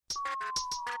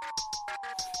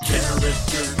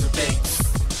Character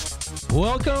Debates.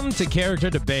 Welcome to Character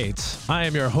Debates. I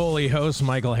am your holy host,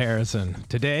 Michael Harrison.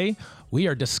 Today, we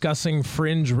are discussing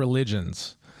fringe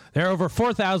religions. There are over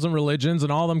 4,000 religions,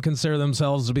 and all of them consider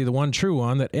themselves to be the one true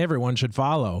one that everyone should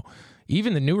follow.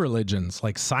 Even the new religions,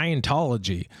 like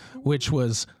Scientology, which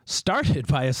was started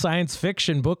by a science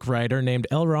fiction book writer named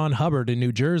L. Ron Hubbard in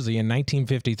New Jersey in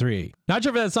 1953. Not sure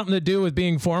if it has something to do with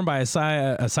being formed by a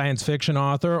science fiction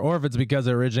author or if it's because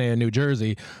it originated in New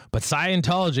Jersey, but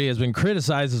Scientology has been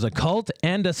criticized as a cult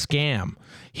and a scam.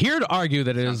 Here to argue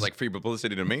that it Sounds is like free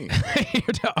publicity to me. here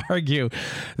to argue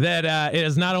that it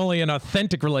is not only an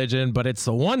authentic religion, but it's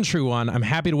the one true one. I'm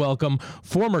happy to welcome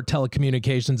former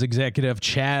telecommunications executive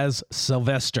Chaz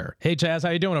Sylvester. Hey, Chaz, how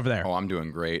you doing over there? Oh, I'm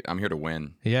doing great. I'm here to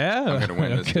win. Yeah? I'm here to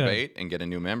win this Okay. debate and get a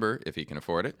new member if he can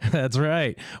afford it. That's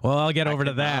right. Well, I'll get over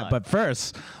to that. But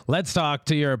first, let's talk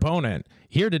to your opponent.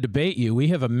 Here to debate you, we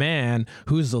have a man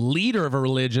who's the leader of a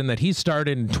religion that he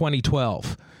started in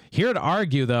 2012. Here to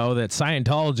argue, though, that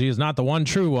Scientology is not the one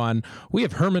true one, we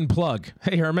have Herman Plug.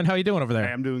 Hey, Herman, how you doing over there?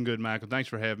 Hey, I'm doing good, Michael. Thanks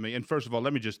for having me. And first of all,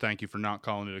 let me just thank you for not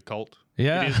calling it a cult.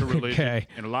 Yeah? It is a religion, Okay.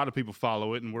 and a lot of people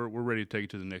follow it, and we're ready to take it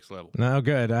to the next level. No,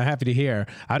 good. Happy to hear.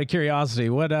 Out of curiosity,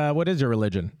 what is your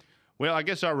religion? Well, I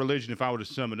guess our religion, if I were to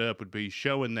sum it up, would be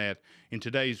showing that in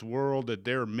today's world that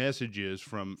there are messages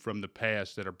from the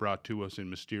past that are brought to us in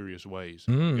mysterious ways.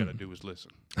 All you got to do is listen.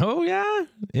 Oh, yeah?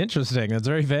 Interesting. That's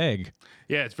very vague.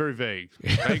 Yeah, it's very vague. The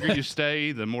vaguer you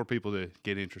stay, the more people that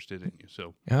get interested in you.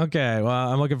 So Okay, well,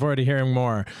 I'm looking forward to hearing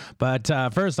more. But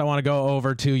first, I want to go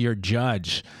over to your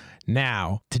judge.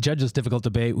 Now, to judge this difficult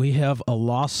debate, we have a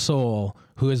lost soul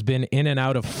who has been in and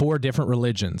out of 4 different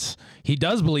religions. He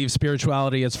does believe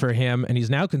spirituality is for him, and he's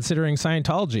now considering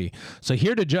Scientology. So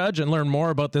here to judge and learn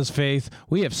more about this faith,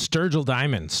 we have Sturgill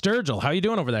Diamond. Sturgill, how you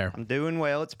doing over there? I'm doing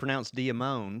well. It's pronounced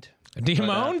Diamond.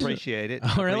 Diamond? I appreciate it.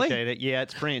 Oh, really? Appreciate it. Yeah,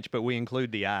 it's French, but we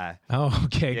include the I. Oh,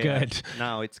 okay, Yeah. good.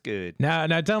 No, it's good. Now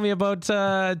tell me about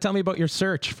your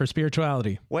search for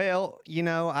spirituality. Well, I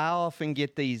often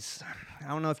get these, I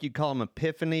don't know if you'd call them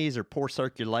epiphanies or poor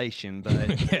circulation, but,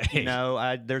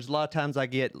 there's a lot of times I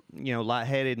get,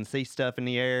 lightheaded and see stuff in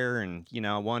the air and,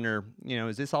 I wonder,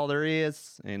 is this all there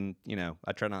is? And,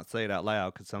 I try not to say it out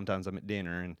loud because sometimes I'm at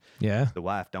dinner and Yeah. the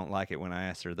wife don't like it when I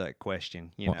ask her that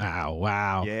question,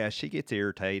 Wow. Yeah, she gets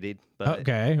irritated. But,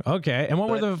 Okay. And what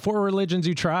were but- the 4 religions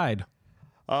you tried?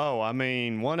 Oh, I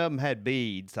mean, one of them had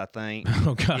beads, I think.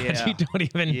 Oh, God, Yeah. you don't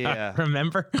even Yeah.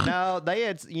 remember? No, they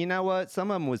had, you know what?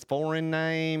 Some of them was foreign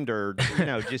named or,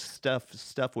 just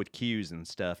stuff with Q's and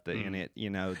stuff that in it,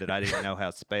 that I didn't know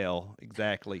how to spell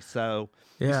exactly. So,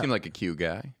 You seem like a Q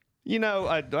guy.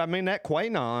 I mean, that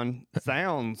Quanon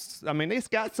sounds, it's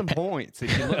got some points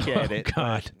if you look at it.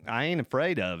 God. but I ain't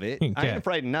afraid of it. I Okay. ain't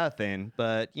afraid of nothing,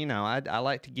 but, I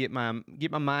like to get my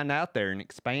mind out there and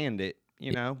expand it.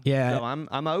 Yeah. So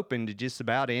I'm open to just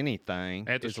about anything.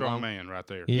 that's a as strong long- man right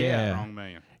there. Yeah. Strong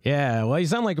man. Yeah, well, you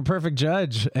sound like a perfect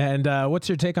judge. And what's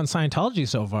your take on Scientology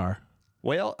so far?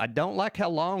 Well, I don't like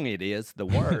how long it is, the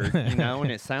word,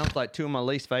 and it sounds like 2 of my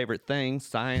least favorite things,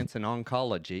 science and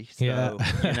oncology. So,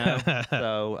 Yeah.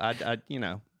 so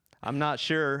I'm not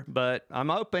sure, but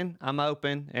I'm open,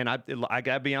 and I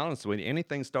gotta be honest with you.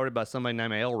 Anything started by somebody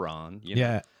named L. Ron,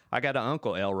 Yeah. I got an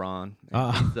uncle L. Ron.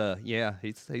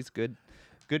 He's good.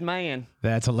 Good man.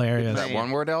 That's hilarious. Is that one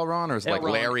word, L. Ron, or is it like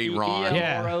Elron, Larry Ron?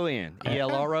 E-L-R-O-N.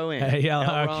 E-L-R-O-N. Yeah,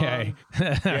 Elron. okay.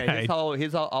 Yeah,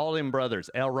 his all them brothers.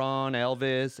 Elron,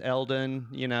 Elvis, Eldon,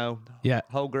 Yeah.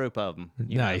 whole group of them.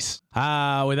 Nice.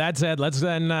 With that said,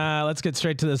 let's get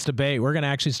straight to this debate. We're going to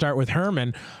actually start with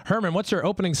Herman. Herman, what's your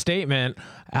opening statement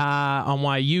on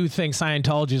why you think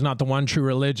Scientology is not the one true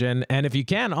religion? And if you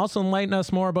can, also enlighten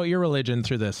us more about your religion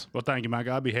through this. Well, thank you, Mike.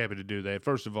 I'd be happy to do that.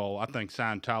 First of all, I think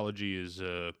Scientology is,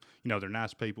 they're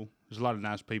nice people. There's a lot of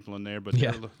nice people in there, but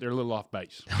Yeah. they're a little off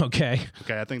base. Okay.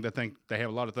 Okay, I think they have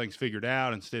a lot of things figured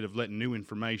out instead of letting new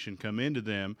information come into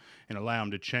them and allow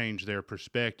them to change their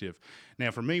perspective.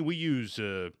 Now, for me, we use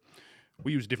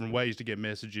different ways to get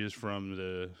messages from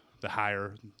the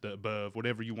higher, the above,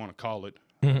 whatever you want to call it.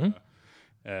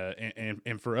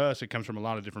 And for us, it comes from a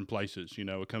lot of different places.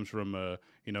 It comes from a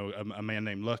man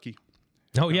named Lucky.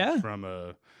 Oh, yeah? From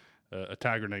a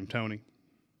tiger named Tony.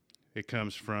 It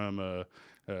comes from a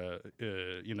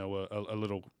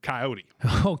little coyote.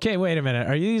 Okay, wait a minute.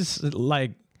 Are these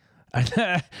like...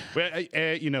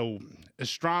 Well,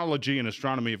 astrology and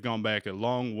astronomy have gone back a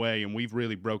long way, and we've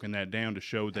really broken that down to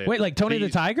show that. Wait, like Tony the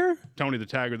Tiger? Tony the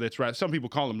Tiger, that's right. Some people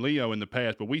call him Leo in the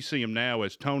past, but we see him now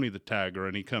as Tony the Tiger,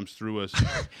 and he comes through us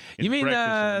in You mean,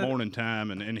 breakfast in the morning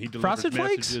time, and he delivers Frosted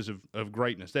Flakes? messages of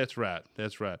greatness. That's right.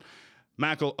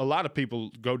 Michael, a lot of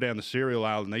people go down the cereal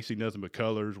aisle and they see nothing but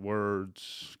colors,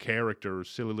 words, characters,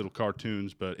 silly little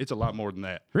cartoons, but it's a lot more than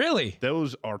that. Really?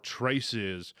 Those are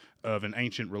traces of an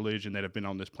ancient religion that have been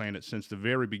on this planet since the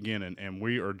very beginning, and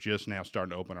we are just now starting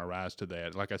to open our eyes to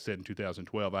that. Like I said, in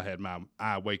 2012, I had my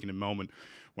eye-awakening moment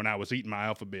when I was eating my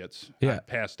alphabets. Yeah. I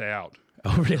passed out.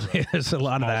 Oh, really? There's a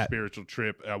lot of Small that. spiritual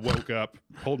trip. I woke up,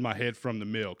 pulled my head from the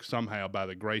milk, somehow by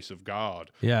the grace of God.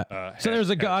 Yeah. So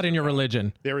there's a God in your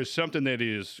religion. There is something that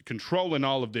is controlling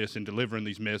all of this and delivering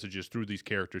these messages through these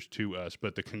characters to us.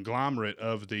 But the conglomerate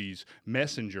of these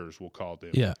messengers, we'll call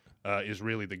them, Yeah. is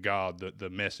really the God, the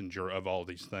messenger of all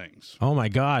these things. Oh my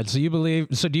God. So you believe,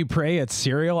 so do you pray at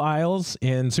cereal aisles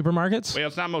in supermarkets? Well,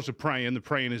 it's not most of praying. The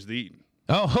praying is the eating.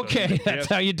 Oh, okay. That's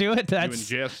how you do it? You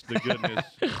ingest the goodness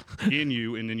in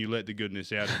you, and then you let the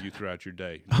goodness out of you throughout your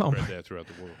day. You spread that throughout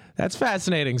the world. That's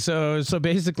fascinating. So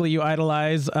basically you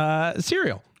idolize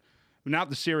cereal. Not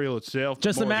the cereal itself,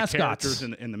 Just more the of mascots. characters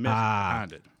and the message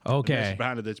behind it. Okay. The message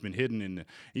behind it that's been hidden in.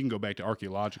 You can go back to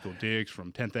archaeological digs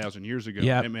from 10,000 years ago.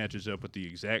 Yep. And it matches up with the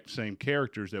exact same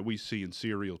characters that we see in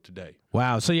cereal today.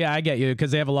 Wow. So yeah, I get you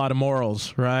because they have a lot of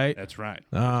morals, right? That's right.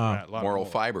 Oh. That's right. A lot Moral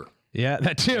more. fiber. Yeah,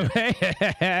 that too.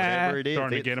 Whatever it is, Starting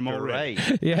to it's get 'em already.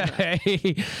 great. Yeah.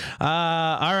 Hey.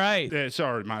 All right. Yeah,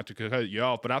 sorry, Mike, to cut you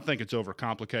off, but I think it's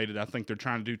overcomplicated. I think they're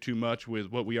trying to do too much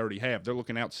with what we already have. They're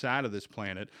looking outside of this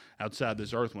planet, outside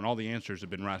this Earth, when all the answers have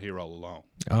been right here all along.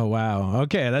 Oh, wow.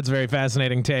 Okay, that's a very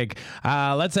fascinating take.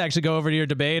 Let's actually go over to your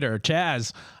debater.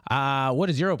 Chaz, what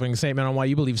is your opening statement on why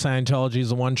you believe Scientology is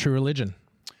the one true religion?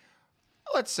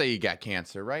 Let's say you got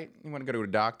cancer, right? You want to go to a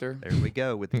doctor. There we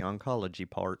go with the oncology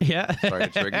part. Yeah. Sorry to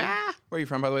trigger you. Where are you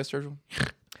from, by the way, Sturgill?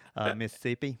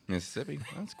 Mississippi. Mississippi.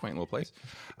 That's a quaint little place.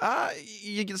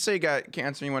 You can say you got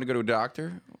cancer and you want to go to a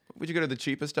doctor. Would you go to the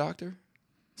cheapest doctor?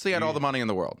 Say you had all the money in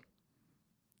the world.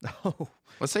 Oh,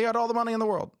 Let's say you had all the money in the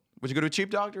world. Would you go to a cheap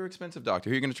doctor or expensive doctor?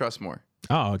 Who are you going to trust more?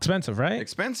 Oh, expensive, right?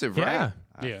 Expensive, Yeah. right?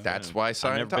 Yeah. That's why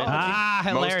never been. Scientology.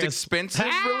 Hilarious. Most expensive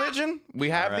religion? We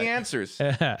have the answers.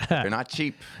 They're not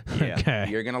cheap. Okay.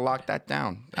 You're going to lock that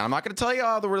down. And I'm not going to tell you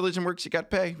how the religion works. You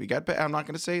got to pay. We got to pay. I'm not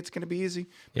going to say it's going to be easy.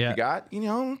 But Yeah. you got,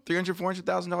 $300,000,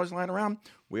 $400,000 lying around.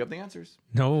 We have the answers.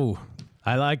 No,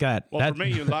 I like that. Well, That- for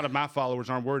me, a lot of my followers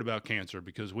aren't worried about cancer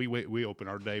because we open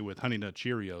our day with Honey Nut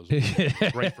Cheerios.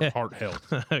 It's great for heart health.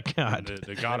 Oh, God.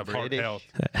 The God of heart British? health.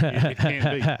 It can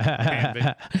be. It can be.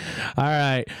 All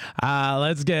right,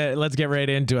 let's get right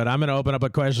into it. I'm going to open up a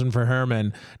question for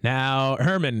Herman. Now,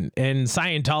 Herman, in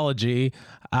Scientology,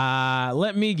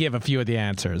 let me give a few of the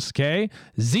answers, okay?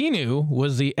 Xenu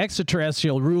was the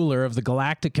extraterrestrial ruler of the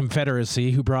Galactic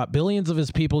Confederacy who brought billions of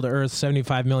his people to Earth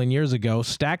 75 million years ago,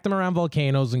 stacked them around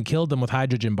volcanoes, and killed them with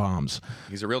hydrogen bombs.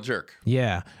 He's a real jerk.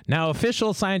 Yeah. Now,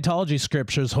 official Scientology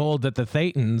scriptures hold that the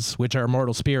Thetans, which are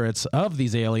mortal spirits of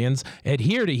these aliens,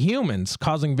 adhere to humans,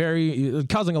 causing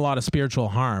a lot of spiritual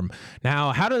harm.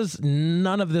 Now, how does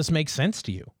none of this make sense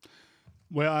to you?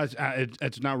 Well,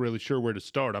 it's not really sure where to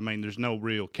start. I mean, there's no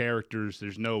real characters.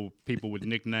 There's no people with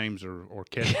nicknames or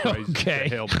catchphrases Okay.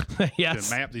 to help Yes.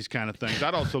 to map these kind of things.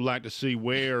 I'd also like to see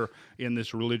where in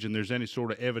this religion there's any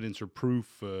sort of evidence or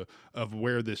proof of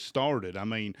where this started. I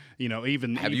mean,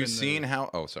 even Have you even seen how?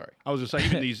 Oh, sorry. I was just saying,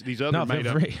 even these other No,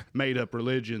 feel free. made up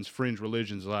religions, fringe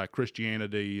religions like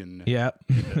Christianity and Yep.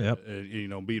 Yep.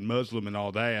 being Muslim and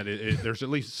all that. There's at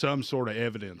least some sort of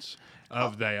evidence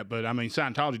of that. But I mean,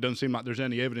 Scientology doesn't seem like there's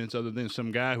any evidence other than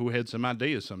some guy who had some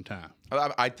ideas sometime.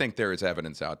 I think there is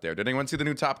evidence out there. Did anyone see the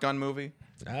new Top Gun movie?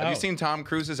 Have you seen Tom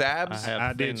Cruise's abs?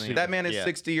 I did see That man is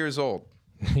 60 years old.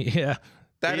 Yeah.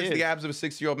 That He is is. the abs of a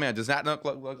 60-year-old man. Does that look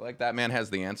like that man has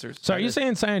the answers? So are you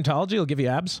saying Scientology will give you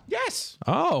abs? Yes.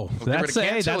 Oh, rid of that's cancer,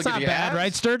 that's it'll not give you bad, abs.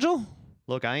 right, Sturgill?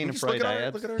 look, I ain't Just afraid look of at her.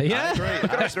 abs. Look at her. Yeah. I agree. Look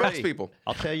at I our agree. spokespeople.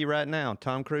 I'll tell you right now,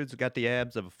 Tom Cruise has got the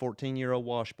abs of a 14-year-old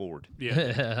washboard.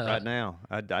 Yeah. Right now,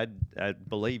 I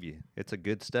believe you. It's a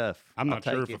good stuff. I'm I'll not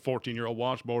sure if take a it. 14-year-old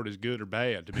washboard is good or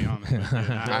bad, to be honest with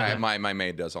you. My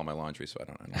maid does all my laundry, so I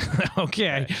don't know.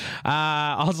 Okay.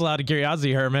 Also, out of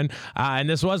curiosity, Herman, and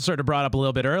this was sort of brought up a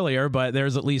little bit earlier, but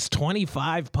there's at least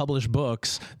 25 published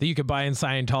books that you could buy in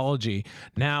Scientology.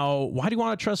 Now, why do you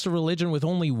want to trust a religion with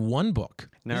only one book?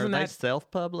 Now, are Isn't they that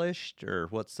self-published, or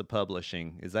what's the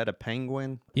publishing? Is that a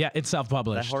Penguin? yeah? It's Is that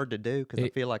self-published. hard to do? Because I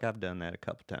feel like I've done that a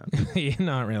couple times.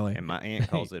 Not really. And my aunt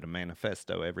calls it a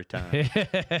manifesto every time.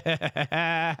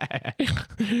 Yeah,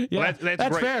 that's that's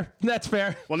great. fair. That's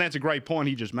fair. Well, that's a great point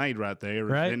he just made right there.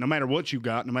 Right. And no matter what you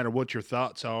got, no matter what your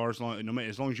thoughts are, as long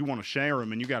as you want to share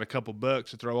them and you got a couple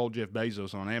bucks to throw old Jeff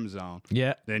Bezos on Amazon,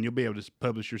 Yeah. then you'll be able to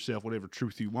publish yourself whatever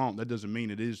truth you want. That doesn't mean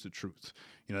it is the truth.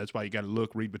 That's why you got to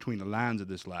read between the lines of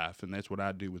this life, and that's what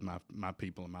I do with my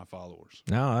people and my followers.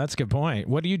 No, that's a good point.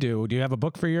 What do you do? Do you have a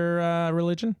book for your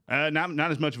religion? Not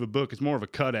as much of a book. It's more of a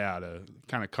cutout, a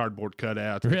kind of cardboard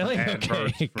cutout. Really? Adverts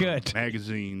Okay, from good.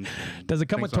 Magazines. Does it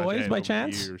come with things like toys that by over the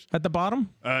chance years. at the bottom?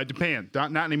 It depends.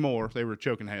 Not anymore. They were a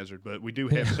choking hazard, but we do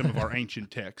have some of our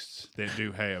ancient texts that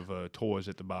do have toys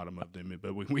at the bottom of them.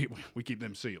 But we keep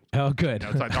them sealed. Oh, good.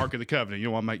 It's like Ark of the Covenant.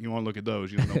 You want to look at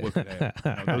those. You don't know what they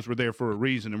have. Those were there for a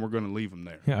reason, and we're going to leave them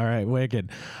there. All right, wicked.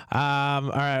 All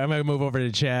right, I'm going to move over to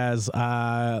Chaz.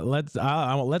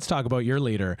 Let's talk about your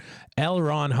leader. L.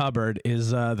 Ron Hubbard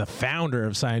is the founder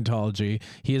of Scientology.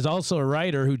 He is also a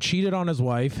writer who cheated on his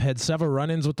wife, had several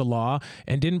run-ins with the law,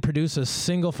 and didn't produce a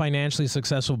single financially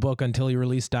successful book until he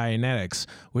released Dianetics,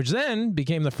 which then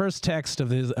became the first text of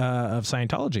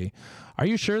Scientology. Are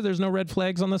you sure there's no red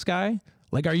flags on this guy?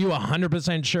 Like, are you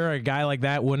 100% sure a guy like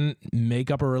that wouldn't make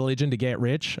up a religion to get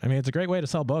rich? I mean, it's a great way to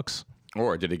sell books.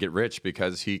 Or did he get rich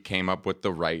because he came up with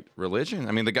the right religion?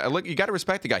 I mean, the guy. Look, you got to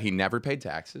respect the guy. He never paid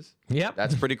taxes. Yep.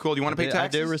 That's pretty cool. Do you want to pay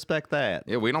taxes? I do respect that.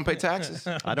 Yeah, we don't pay taxes.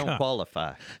 I don't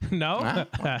qualify. No?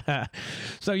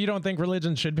 So you don't think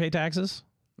religions should pay taxes?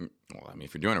 Well, I mean,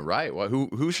 if you're doing it right, well,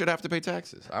 who should have to pay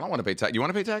taxes? I don't want to pay taxes. You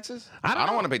want to pay taxes? I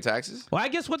don't want to pay taxes. Well, I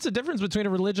guess what's the difference between a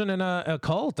religion and a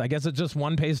cult? I guess it's just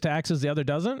one pays taxes, the other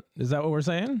doesn't. Is that what we're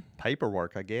saying?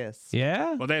 Paperwork, I guess.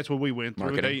 Yeah. Well, that's what we went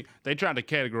through. Marketing. They tried to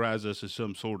categorize us as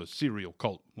some sort of serial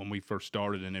cult when we first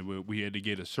started, and we had to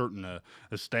get a certain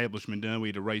establishment done. We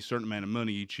had to raise a certain amount of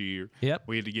money each year. Yep.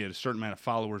 We had to get a certain amount of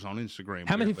followers on Instagram.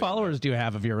 How many followers do you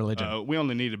have of your religion? We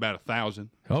only needed about 1,000.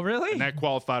 Oh, really? And that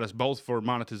qualified us both for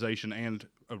monetization and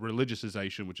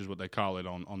religiousization, which is what they call it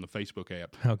on the Facebook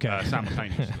app. Okay.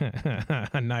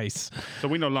 Simultaneously. Nice. So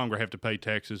we no longer have to pay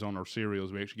taxes on our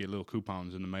cereals. We actually get little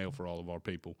coupons in the mail for all of our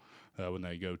people when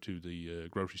they go to the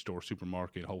grocery store,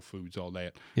 supermarket, Whole Foods, all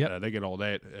that. Yep. They get all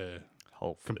that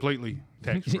Whole Foods. completely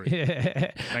tax-free.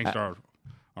 Thanks to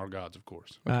our gods, of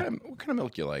course. What kind of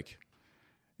milk you like?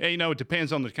 Yeah, it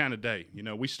depends on the kind of day.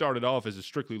 We started off as a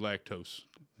strictly lactose,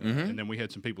 and then we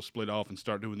had some people split off and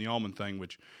start doing the almond thing,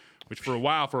 which for a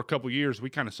while, for a couple of years, we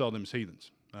kind of saw them as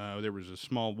heathens. There was a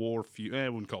small war feud. I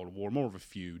wouldn't call it a war, more of a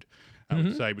feud, I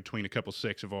would say, between a couple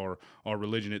sects of our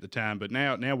religion at the time. But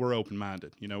now we're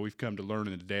open-minded. We've come to learn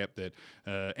and adapt that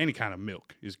any kind of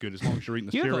milk is good as long as you're eating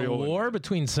the You have cereal. a war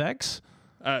between sex?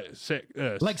 Like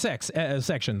sex,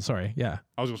 section, sorry, yeah.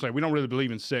 I was going to say, we don't really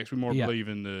believe in sex. We more Yeah. believe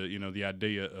in the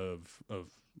idea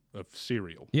of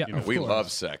cereal. Yeah, You know, of We course.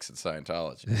 love sex at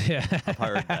Scientology. Yeah. I've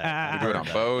heard that. We do it on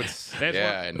boats. That's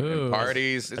and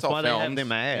parties. It's That's all why they have filmed.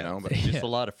 them ads. But Just a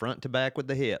lot of front to back with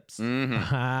the hips.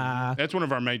 That's one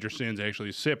of our major sins, actually,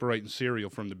 is separating cereal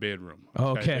from the bedroom.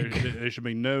 Okay. There should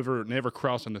be never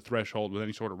crossing the threshold with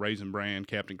any sort of Raisin Bran,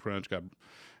 Captain Crunch.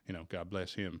 God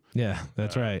bless him. Yeah,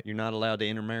 that's right. You're not allowed to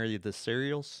intermarry the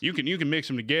cereals? You can mix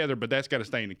them together, but that's got to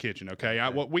stay in the kitchen, okay?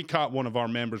 We caught one of our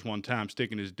members one time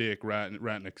sticking his dick right in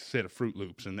a set of Fruit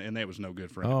Loops, and that was no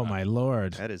good for Oh, anybody. my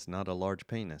Lord. That is not a large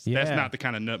penis. Yeah. That's not the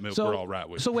kind of nut milk we're all right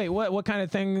with. So wait, what kind of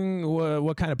thing?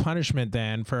 What kind of punishment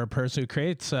then for a person who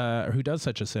creates, who does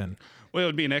such a sin? Well, it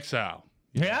would be an exile.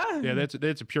 Yeah, Yeah,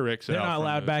 that's a pure exile. They're not from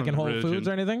allowed the- back from in the Whole religion. Foods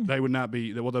or anything? They would not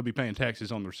be. Well, they'll be paying taxes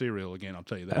on their cereal again. I'll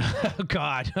tell you that. Oh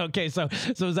God. Okay, so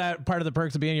is that part of the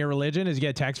perks of being in your religion? Is you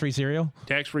get tax-free cereal?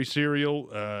 Tax-free cereal.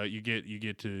 You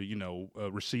get to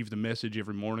receive the message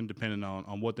every morning, depending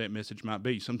on what that message might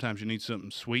be. Sometimes you need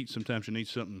something sweet. Sometimes you need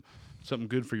something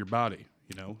good for your body.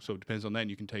 So it depends on that, and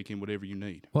you can take in whatever you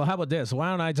need. Well, how about this?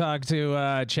 Why don't I talk to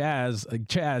Chaz?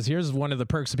 Chaz, here's one of the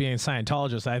perks of being a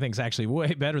Scientologist I think is actually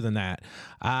way better than that.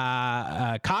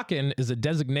 Cockin is a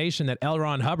designation that L.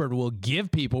 Ron Hubbard will give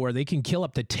people where they can kill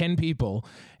up to 10 people,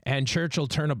 and Church will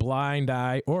turn a blind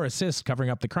eye or assist covering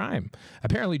up the crime.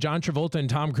 Apparently, John Travolta and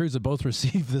Tom Cruise have both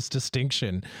received this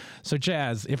distinction. So,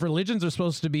 Chaz, if religions are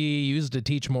supposed to be used to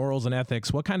teach morals and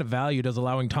ethics, what kind of value does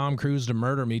allowing Tom Cruise to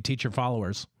murder me teach your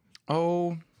followers?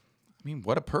 Oh, I mean,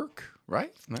 what a perk,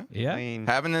 right? No? Yeah. I mean,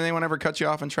 Haven't anyone ever cut you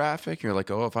off in traffic? You're like,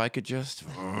 oh, if I could just...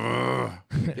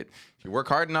 if you work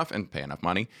hard enough and pay enough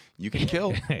money, you can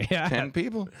kill Yeah. 10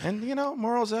 people. And,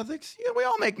 morals, ethics, we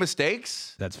all make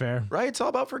mistakes, That's fair. right? It's all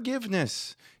about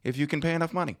forgiveness if you can pay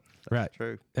enough money. Right.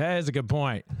 true. That is a good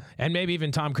point. And maybe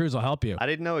even Tom Cruise will help you. I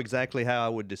didn't know exactly how I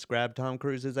would describe Tom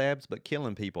Cruise's abs, but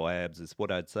killing people abs is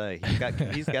what I'd say.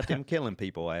 He's got them killing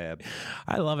people abs.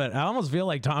 I love it. I almost feel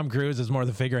like Tom Cruise is more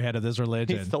the figurehead of this He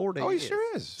religion. sort of Oh, he is.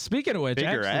 sure is. Speaking of which,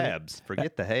 Bigger actually, abs.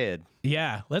 Forget the head.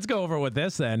 yeah, let's go over with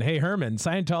this then. Hey, Herman,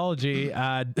 Scientology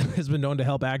has been known to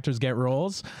help actors get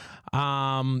roles.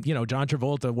 John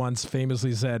Travolta once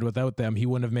famously said, without them, he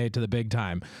wouldn't have made it to the big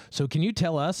time. So can you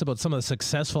tell us about some of the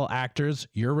successful actors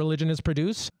your religion has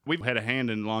produced? We've had a hand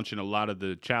in launching a lot of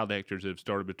the child actors that have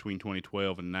started between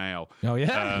 2012 and now. Oh,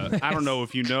 yeah? I don't know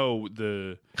if you know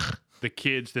the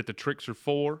kids that the tricks are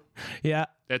for. Yeah.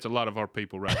 That's a lot of our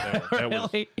people right there.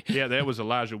 Really? That was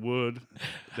Elijah Wood.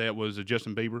 That was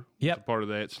Justin Bieber. Yep. Was a part of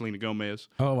that. Selena Gomez.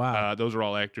 Oh, wow. Those are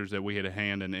all actors that we had a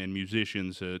hand in, and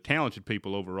musicians, talented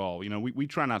people overall. We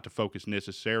try not to focus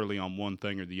necessarily on one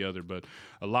thing or the other, but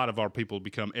a lot of our people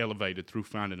become elevated through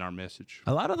finding our message.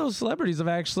 A lot of those celebrities have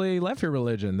actually left your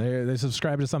religion. They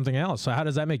subscribe to something else. So how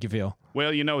does that make you feel?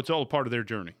 Well, it's all a part of their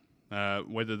journey.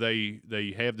 Whether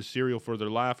they have the cereal for their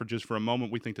life or just for a moment,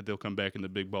 we think that they'll come back in the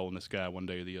big bowl in the sky one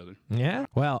day or the other. Yeah.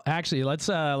 Well, actually, let's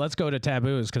go to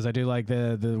taboos because I do like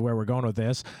the where we're going with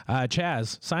this.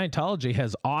 Chaz, Scientology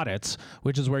has audits,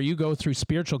 which is where you go through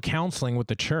spiritual counseling with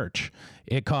the church.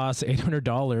 It costs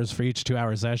 $800 for each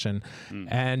 2-hour session.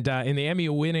 And in the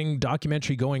Emmy-winning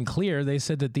documentary Going Clear, they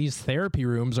said that these therapy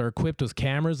rooms are equipped with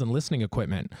cameras and listening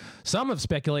equipment. Some have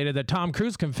speculated that Tom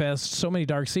Cruise confessed so many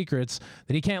dark secrets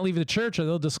that he can't leave the church or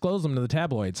they'll disclose them to the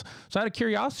tabloids. So out of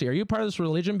curiosity, are you part of this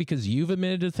religion because you've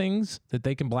admitted to things that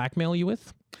they can blackmail you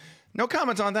with? No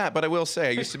comments on that, but I will say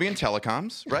I used to be in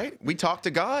telecoms, right? We talk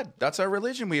to God. That's our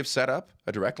religion. We have set up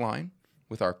a direct line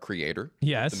with our creator.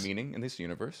 Yes. The meaning in this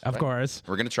universe. Of course.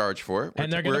 We're going to charge for it.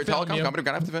 And they're going to film telecom you. company.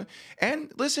 We're going to have to.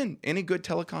 And listen, any good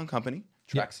telecom company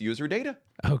tracks user data.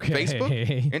 Okay.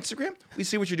 Facebook, Instagram, we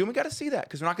see what you're doing. We got to see that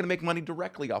because we're not going to make money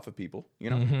directly off of people.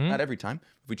 Not every time.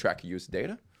 If we track your user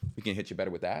data, we can hit you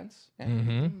better with ads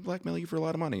and blackmail you for a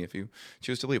lot of money if you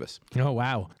choose to leave us. Oh,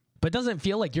 wow. But doesn't it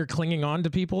feel like you're clinging on to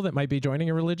people that might be joining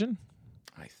a religion?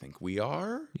 I think we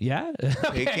are. Yeah.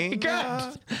 Taking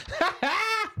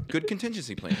good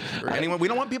contingency plans for anyone. We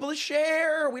don't want people to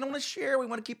share. We don't want to share. We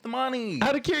want to keep the money.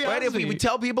 Out of curiosity. Right? If we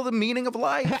tell people the meaning of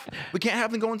life, we can't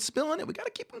have them go and spilling it. We got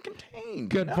to keep them contained.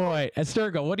 Good point.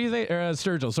 Sturgill, what do you think?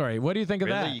 Sturgill, sorry. What do you think of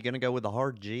Really? that? You going to go with the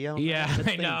hard G on Yeah, that?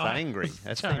 I know. Angry.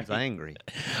 That seems angry.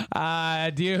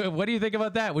 What do you think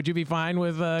about that? Would you be fine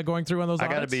with going through one of those I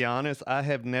got to audits? be honest. I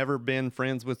have never been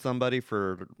friends with somebody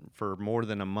for more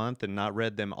than a month and not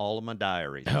read them all of my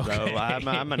diaries. Okay. So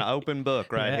I'm an open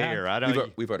book right Yeah. here. I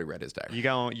don't. We've already read his diary. You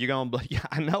going? Yeah,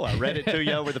 I know. I read it to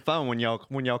you over the phone when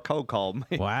y'all cold called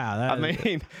me. Wow. I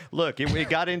mean, look, it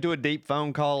got into a deep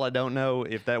phone call. I don't know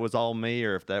if that was all me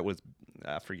or if that was.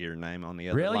 I forget her name on the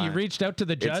other Really? line. You reached out to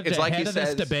the judge It's like ahead he of this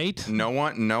says, debate? No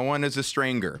one is a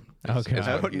stranger. Okay.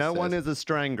 No one is a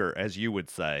stranger, as you would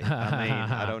say. I mean,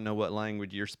 I don't know what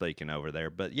language you're speaking over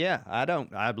there, but yeah, I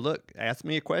don't. Look, ask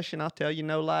me a question, I'll tell you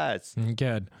no lies.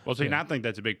 Good. Well, see, and I think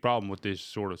that's a big problem with this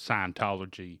sort of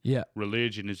Scientology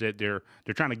religion is that they're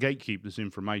trying to gatekeep this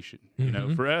information.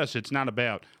 For us, it's not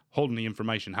about holding the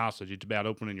information hostage. It's about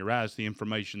opening your eyes to the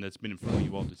information that's been in front of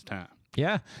you all this time.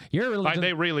 Yeah. You're a religion. Like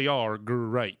they really are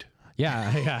great.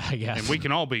 Yeah, I guess. And we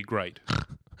can all be great.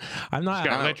 I'm not.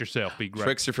 You gotta let yourself be great.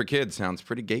 Trickster for Kids sounds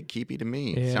pretty gatekeepy to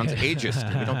me. Yeah. Sounds ageist.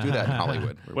 We don't do that in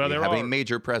Hollywood. Well, we there have a are.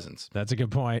 major presence. That's a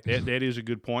good point. That is a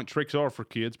good point. Tricks are for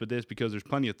kids, but that's because there's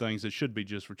plenty of things that should be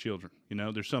just for children.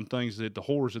 There's some things that the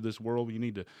horrors of this world, you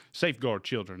need to safeguard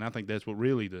children. I think that's what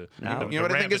really the You know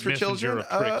what I think is for rabid messenger children?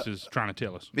 of Tricks is trying to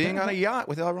tell us. Being on a yacht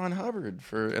with L. Ron Hubbard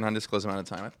for an undisclosed amount of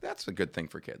time. I think that's a good thing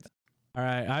for kids. All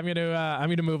right, I'm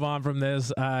gonna move on from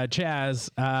this. Chaz,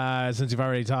 since you've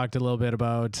already talked a little bit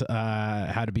about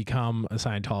how to become a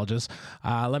Scientologist,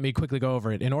 let me quickly go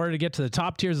over it. In order to get to the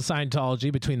top tiers of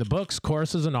Scientology, between the books,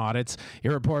 courses, and audits, it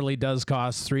reportedly does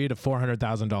cost $300,000 to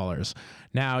 $400,000.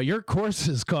 Now, your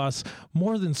courses cost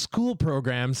more than school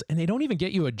programs, and they don't even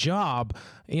get you a job,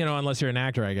 unless you're an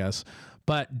actor, I guess.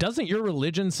 But doesn't your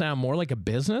religion sound more like a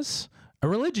business? A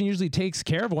religion usually takes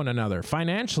care of one another.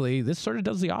 Financially, this sort of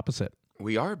does the opposite.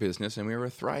 We are a business, and we are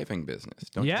a thriving business.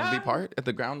 Don't you want to be part at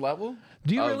the ground level?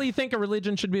 Do you really think a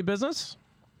religion should be a business?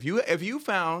 If you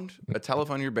found a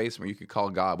telephone in your basement you could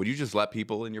call God, would you just let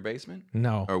people in your basement?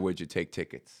 No. Or would you take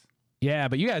tickets? Yeah,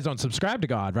 but you guys don't subscribe to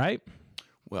God, right?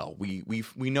 Well, we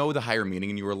know the higher meaning,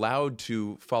 and you're allowed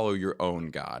to follow your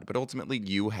own God. But ultimately,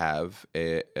 you have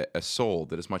a soul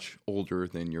that is much older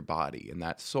than your body, and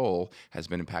that soul has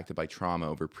been impacted by trauma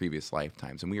over previous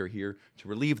lifetimes. And we are here to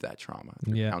relieve that trauma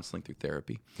through counseling, through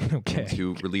therapy, Okay. and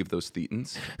to relieve those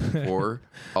thetans for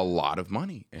a lot of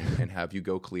money, and have you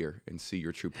go clear and see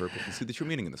your true purpose and see the true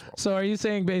meaning in this world. So are you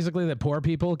saying basically that poor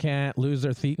people can't lose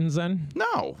their thetans then?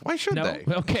 No, why should No? they?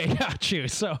 Okay, got you.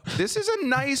 So This is a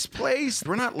nice place.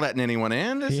 We're not letting anyone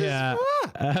in. This is a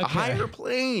higher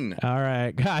plane. all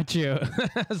right, got you.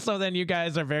 So then you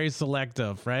guys are very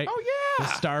selective, right? Oh, The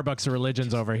Starbucks of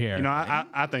religions over here. You know,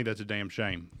 I think that's a damn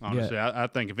shame, honestly. I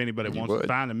think if anybody wants to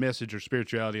find a message or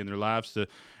spirituality in their lives, it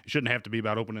shouldn't have to be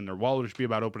about opening their wallet. It should be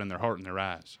about opening their heart and their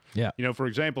eyes. Yeah. You know, for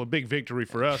example, a big victory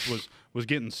for us was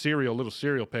getting little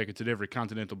cereal packets at every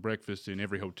continental breakfast in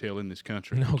every hotel in this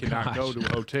country. You cannot go to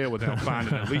a hotel without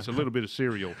finding at least a little bit of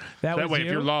cereal. That way,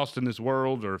 if you're lost in this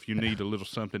world or if you need a little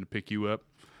something to pick you up,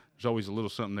 there's always a little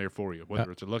something there for you,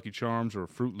 whether it's a Lucky Charms or a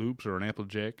Fruit Loops or an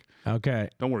Applejack. Okay.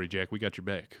 Don't worry, Jack. We got your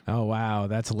back. Oh, wow.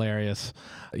 That's hilarious.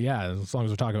 Yeah, as long as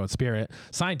we're talking about spirit.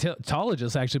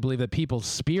 Scientologists actually believe that people's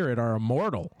spirit are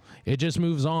immortal. It just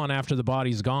moves on after the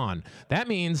body's gone. That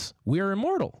means we're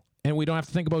immortal, and we don't have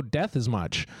to think about death as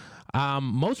much.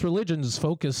 Most religions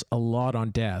focus a lot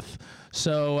on death.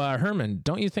 So, Herman,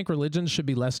 don't you think religions should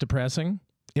be less depressing?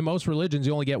 In most religions,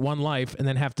 you only get one life and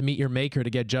then have to meet your maker to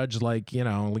get judged like, you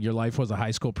know, your life was a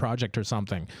high school project or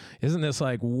something. Isn't this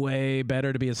like way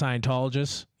better to be a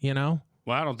Scientologist, you know?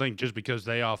 Well, I don't think just because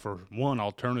they offer one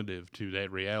alternative to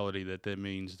that reality that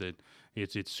means that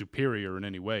it's superior in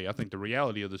any way. I think the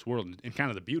reality of this world and kind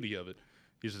of the beauty of it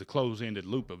is the closed-ended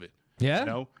loop of it. Yeah? You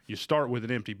know, you start with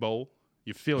an empty bowl.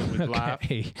 You fill it with life.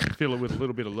 You fill it with a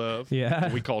little bit of love. Yeah.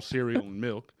 What we call cereal and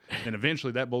milk. And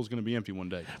eventually that bowl's going to be empty one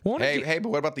day. Hey, but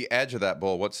what about the edge of that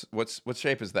bowl? What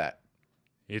shape is that?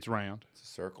 It's round. It's a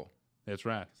circle. That's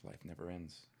right. Life never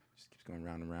ends. Just keeps going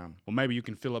round and round. Well, maybe you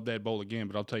can fill up that bowl again,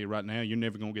 but I'll tell you right now, you're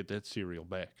never going to get that cereal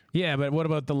back. Yeah, but what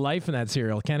about the life in that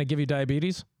cereal? Can it give you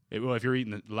diabetes? Well, if you're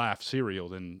eating the life cereal,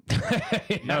 then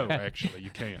no, actually, you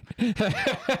can't.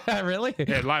 Really?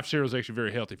 Yeah, life cereal is actually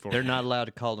very healthy for you. They're not allowed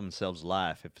to call themselves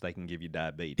life if they can give you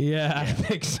diabetes. Yeah, I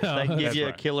think so. They can give That's you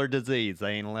right. a killer disease.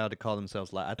 They ain't allowed to call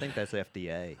themselves life. I think that's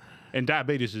FDA. And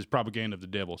diabetes is propaganda of the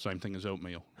devil, same thing as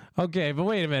oatmeal. Okay, but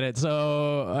wait a minute.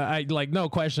 So, I like no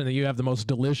question that you have the most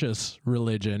delicious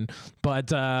religion,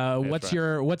 but what's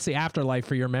the afterlife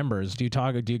for your members? Do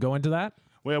you go into that?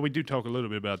 Well, we do talk a little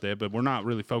bit about that, but we're not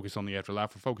really focused on the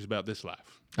afterlife. We're focused about this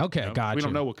life. Okay, You know? gotcha. We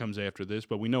don't know what comes after this,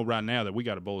 but we know right now that we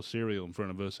got a bowl of cereal in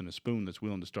front of us and a spoon that's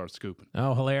willing to start scooping.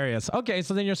 Oh, hilarious. Okay,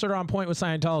 so then you're sort of on point with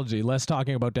Scientology. Less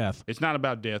talking about death. It's not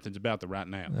about death. It's about the right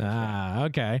now. Ah,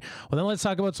 okay. Well, then let's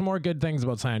talk about some more good things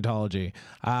about Scientology.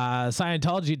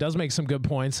 Scientology does make some good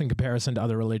points in comparison to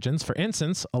other religions. For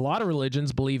instance, a lot of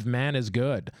religions believe man is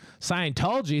good.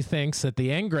 Scientology thinks that the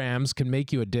engrams can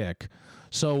make you a dick.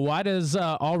 So why does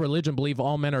all religion believe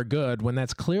all men are good when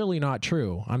that's clearly not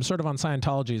true? I'm sort of on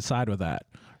Scientology's side with that,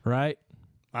 right?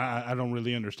 I don't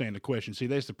really understand the question. See,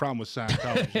 that's the problem with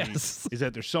Scientology Yes. is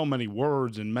that there's so many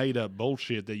words and made up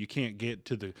bullshit that you can't get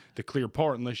to the clear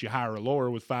part unless you hire a lawyer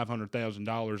with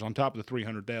 $500,000 on top of the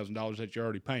 $300,000 that you're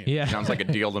already paying. Yeah. Sounds like a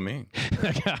deal to me.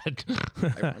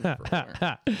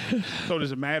 God. So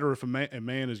does it matter if a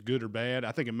man is good or bad?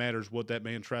 I think it matters what that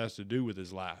man tries to do with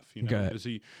his life. You know,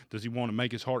 Okay. does he want to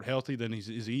make his heart healthy? Then is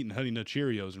he eating Honey Nut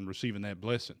Cheerios and receiving that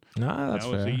blessing? No, that's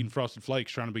Is fair. he eating Frosted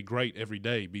Flakes, trying to be great every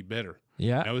day, be better?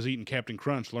 Yeah. Now, is eating Captain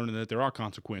Crunch, learning that there are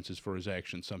consequences for his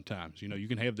actions sometimes. You know, you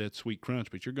can have that sweet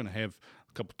crunch, but you're going to have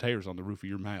a couple tears on the roof of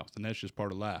your mouth, and that's just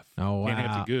part of life. Oh, Can't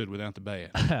have wow. the good without the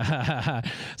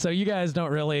bad. So you guys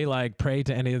don't really like pray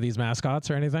to any of these mascots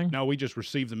or anything? No, we just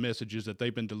receive the messages that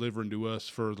they've been delivering to us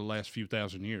for the last few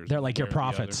thousand years. They're like your One way or the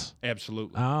other. prophets.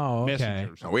 Absolutely. Oh, okay.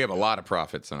 Messengers. We have a lot of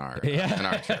prophets in our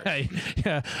church.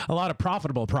 Yeah, a lot of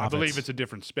profitable I prophets. believe it's a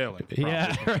different spelling.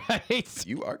 Yeah, right.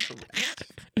 You are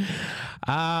correct.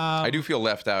 I do feel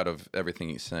left out of everything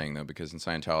he's saying, though, because in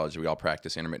Scientology, we all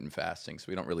practice intermittent fasting, so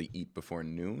we don't really eat before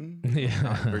noon. Yeah.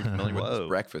 Not very familiar with Whoa, this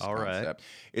breakfast all right. concept.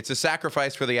 It's a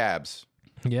sacrifice for the abs.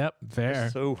 Yep, fair.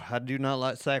 So I do not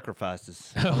like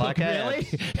sacrifices. I like Really?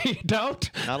 abs. You don't?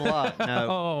 Not a lot. No.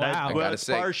 Oh, wow. I Well, gotta it's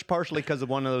say- partially because of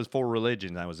one of those 4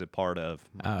 religions I was a part of.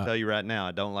 I'll tell you right now,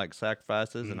 I don't like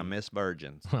sacrifices and I miss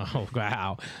virgins. Oh,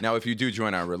 wow. Now, if you do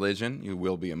join our religion, you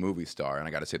will be a movie star, and I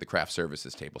got to say, the craft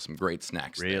services table, some great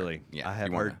snacks. there. Really? Yeah. I if have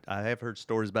you wanna- heard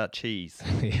stories about cheese.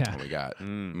 Yeah. We got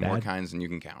more kinds than you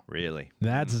can count. Really?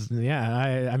 That's,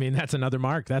 yeah, I mean, that's another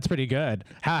mark. That's pretty good.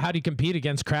 How do you compete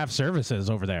against craft services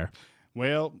over there?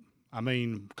 Well, I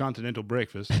mean, continental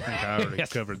breakfast. I think I already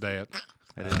Yes. covered that.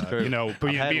 That is true. You know, I've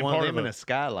had being one of part them of in a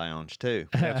sky lounge too.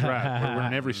 That's right. We're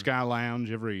in every sky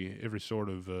lounge, every sort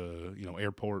of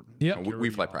airport. Yep. We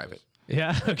fly private.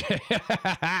 Yeah, okay.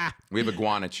 We have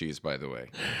iguana cheese, by the way.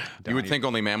 You would think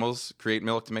only mammals create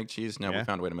milk to make cheese. No, we Yeah.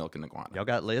 found a way to milk an iguana. Y'all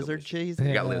got lizard cheese?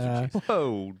 We got lizard cheese.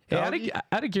 Whoa. Hey, doggy.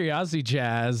 out of curiosity,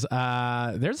 Chaz,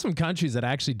 there's some countries that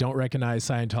actually don't recognize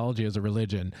Scientology as a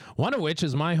religion, one of which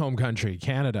is my home country,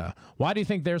 Canada. Why do you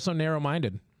think they're so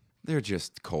narrow-minded? They're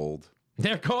just cold.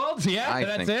 They're cold? Yeah, I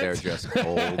that's think it. they're just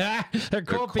cold. They're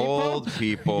cold people. Cold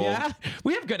people. Yeah,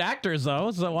 we have good actors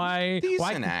though, so why?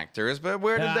 Decent actors, but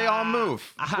where did they all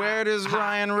move? Where does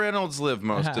Ryan Reynolds live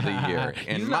most of the year?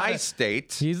 In my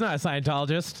state. He's not a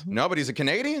Scientologist. No, but he's a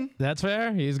Canadian. That's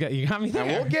fair. You got me there.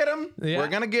 And we'll get him. Yeah. We're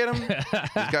going to get him.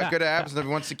 He's got good abs and he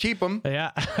wants to keep them.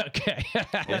 Yeah. Okay.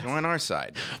 He'll join our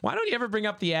side. Why don't you ever bring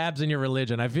up the abs in your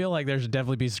religion? I feel like there should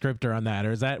definitely be scripture on that,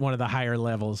 or is that one of the higher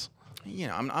levels? You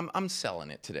know, I'm selling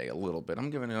it today a little bit.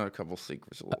 I'm giving it a couple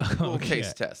secrets, a little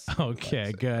taste test.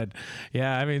 Okay, good.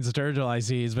 Yeah, I mean, Sturgill, I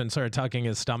see he's been sort of tucking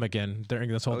his stomach in during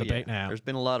this whole debate now. There's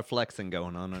been a lot of flexing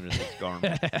going on under this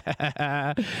garment.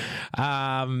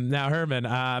 Now, Herman,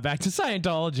 back to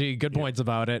Scientology. Good points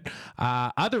about it.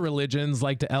 Other religions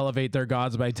like to elevate their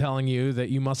gods by telling you that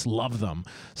you must love them.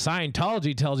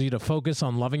 Scientology tells you to focus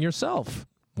on loving yourself.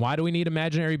 Why do we need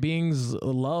imaginary beings'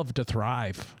 love to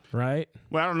thrive, right?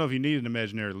 Well, I don't know if you need an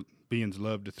imaginary being's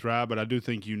love to thrive, but I do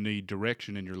think you need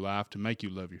direction in your life to make you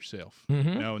love yourself. You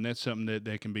know, and that's something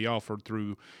that can be offered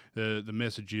through the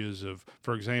messages of,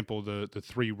 for example, the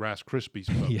 3 Rice Krispies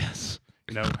books. Yes.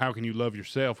 You know, how can you love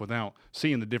yourself without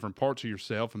seeing the different parts of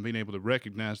yourself and being able to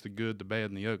recognize the good, the bad,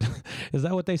 and the ugly? Is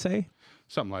that what they say?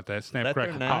 Something like that. Snap, That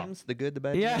crackle, their pop. names? The good, the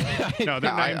bad, Yeah. No,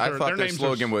 their names I are, thought their their names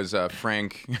slogan are, was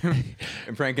Frank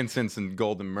and frankincense and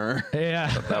golden myrrh.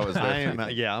 Yeah. That was their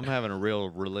I'm having a real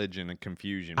religion and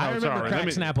confusion. I remember sorry. Crack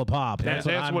Snapple Pop. that's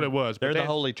what it was. They're but the that-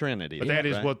 Holy Trinity. But that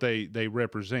is right? what they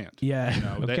represent. Yeah. You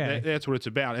know, Okay. that's what it's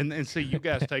about. And see, you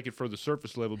guys take it for the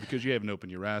surface level because you haven't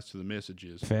opened your eyes to the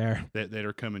messages Fair. that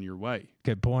are coming your way.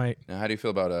 Good point. Now, how do you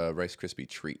feel about Rice Krispie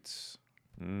treats?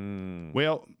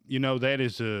 Well, you know, that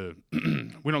is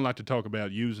we don't like to talk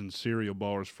about using cereal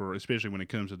bars for, especially when it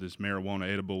comes to this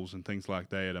marijuana edibles and things like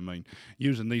that. I mean,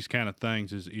 using these kind of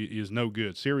things is no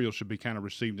good. Cereal should be kind of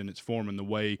received in its form in the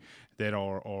way that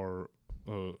our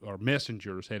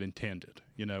messengers had intended,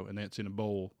 you know, and that's in a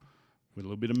bowl with a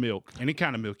little bit of milk, any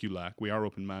kind of milk you like. We are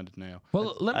open-minded now.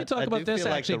 Well, let me talk I about do this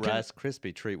feel actually. like the Rice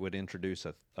Krispie treat would introduce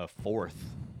a fourth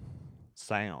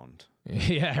sound.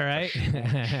 Yeah, right?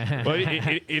 But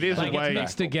it is like a way. it's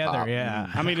mixed together,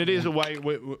 yeah. I mean, it is a way.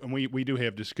 We do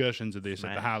have discussions of this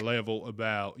at the high level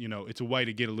about, you know, it's a way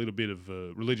to get a little bit of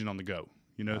religion on the go.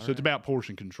 You know, so it's about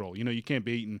portion control. You know, you can't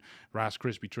be eating Rice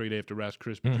Krispie treat after Rice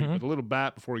Krispie treat with a little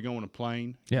bite before you go on a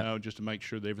plane. You know, just to make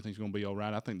sure that everything's going to be all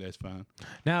right. I think that's fine.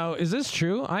 Now, is this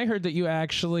true? I heard that you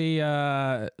actually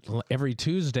every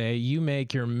Tuesday you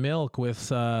make your milk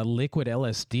with liquid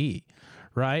LSD.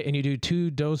 Right? And you do 2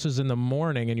 doses in the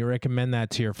morning and you recommend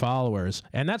that to your followers.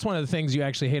 And that's one of the things you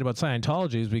actually hate about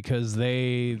Scientology is because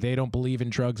they don't believe in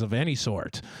drugs of any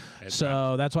sort.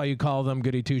 That's why you call them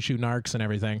goody two-shoe narcs and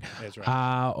everything. That's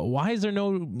right. Why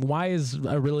is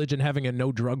a religion having a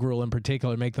no drug rule in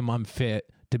particular make them unfit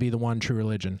to be the one true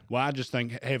religion? Well, I just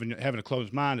think having a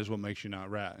closed mind is what makes you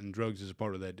not right, and drugs is a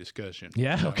part of that discussion.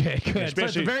 Yeah, okay, good. So it's a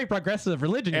Especially- very progressive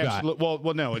religion you got. Absolutely.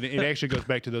 Well, no, it actually goes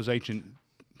back to those ancient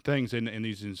things in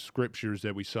these scriptures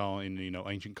that we saw in, you know,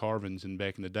 ancient carvings and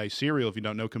back in the day. Cereal, if you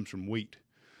don't know, comes from wheat.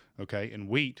 Okay, and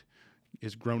wheat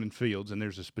is grown in fields, and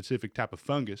there's a specific type of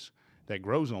fungus that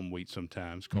grows on wheat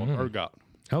sometimes called ergot.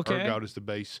 Okay. Ergot is the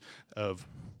base of,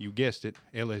 you guessed it,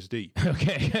 LSD.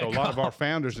 Okay. So a lot of our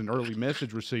founders and early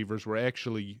message receivers were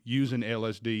actually using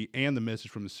LSD and the message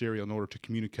from the cereal in order to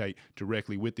communicate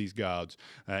directly with these gods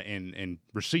and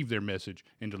receive their message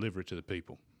and deliver it to the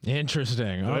people.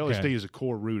 Interesting. So Okay. LSD is a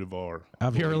core root of our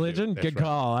Of your religion? That's Good right.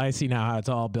 call. I see now how it's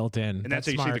all built in. And that's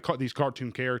how you smart. see these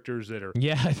cartoon characters that are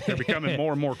Yeah. they're becoming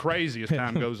more and more crazy as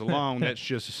time goes along. That's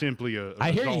just simply a I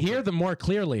hear you result hear of- them more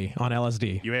clearly on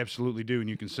LSD. You absolutely do, and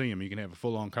you can see them. You can have a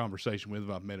full-on conversation with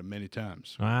them. I've met them many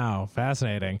times. Wow,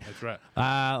 fascinating. That's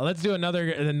right. Let's do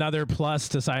another plus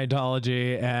to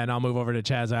Scientology, and I'll move over to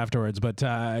Chaz afterwards. But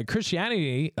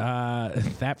Christianity,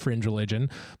 that fringe religion,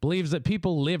 believes that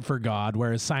people live for God,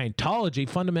 whereas Scientology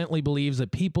fundamentally believes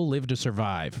that people live to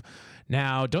survive.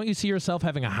 Now, don't you see yourself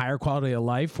having a higher quality of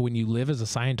life when you live as a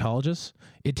Scientologist?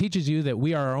 It teaches you that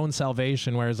we are our own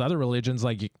salvation, whereas other religions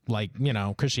like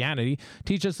Christianity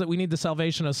teach us that we need the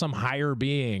salvation of some higher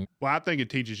being. Well, I think it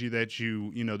teaches you that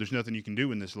you know, there's nothing you can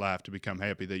do in this life to become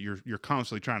happy, that you're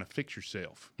constantly trying to fix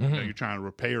yourself. You know, you're trying to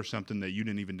repair something that you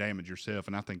didn't even damage yourself,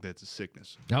 and I think that's a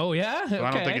sickness. Oh, yeah? So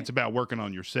I don't think it's about working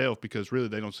on yourself, because really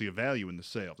they don't see a value in the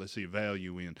self. They see a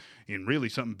value in really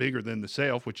something bigger than the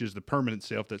self, which is the permanent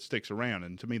self that sticks around.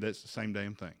 And to me, that's the same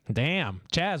damn thing. Damn.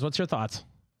 Chaz, what's your thoughts?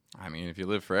 I mean, if you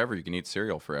live forever, you can eat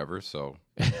cereal forever. So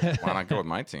why not go with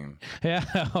my team? Yeah.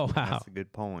 Oh, wow. That's a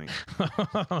good point.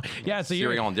 Yeah, so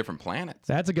Cereal on different planets.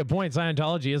 that's a good point.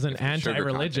 Scientology isn't the sugar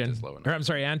anti-religion. content is low enough. Or I'm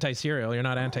sorry, anti-cereal. You're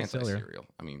not anti-cereal. Anti-cereal.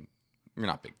 I mean, You're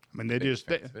not big. I mean,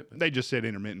 they just said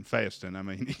intermittent fasting. I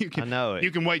mean, you can I know it. You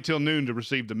can wait till noon to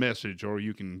receive the message, or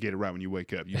you can get it right when you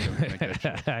wake up. You can make that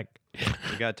choice.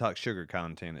 We got to talk sugar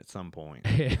content at some point.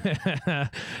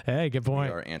 Hey, good We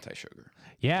point. are anti-sugar.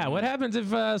 Yeah, what happens if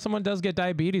someone does get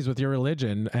diabetes with your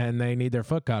religion and they need their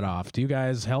foot cut off? Do you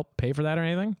guys help pay for that or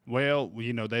anything? Well,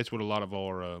 that's what a lot of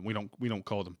our we don't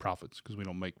call them profits because we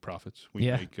don't make profits. We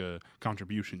make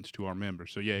contributions to our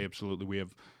members. So yeah, absolutely, we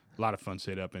have a lot of fun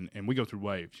set up, and we go through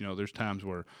waves. There's times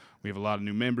where we have a lot of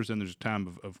new members, and there's a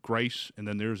time of grace, and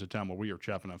then there's a time where we are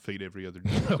chopping our feet every other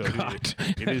day. So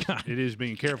it is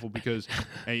being careful because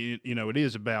it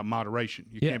is about moderation.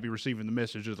 You can't be receiving the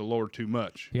message of the Lord too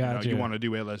much. You want to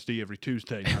do LSD every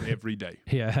Tuesday, not every day.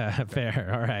 Yeah, fair.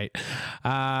 All right.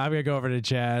 I'm going to go over to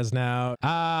Chaz now.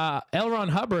 L. Ron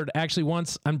Hubbard actually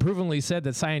once unprovenly said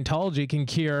that Scientology can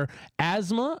cure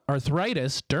asthma,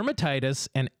 arthritis, dermatitis,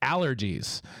 and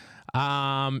allergies.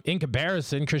 In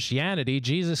comparison, Christianity,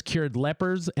 Jesus cured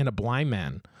lepers and a blind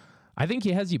man. I think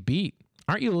he has you beat.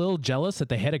 Aren't you a little jealous that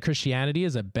the head of Christianity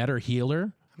is a better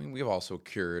healer? I mean, we've also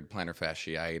cured plantar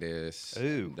fasciitis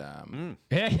Ooh.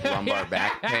 and lumbar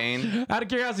back pain. Out of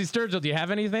curiosity, Sturgill, do you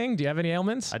have anything? Do you have any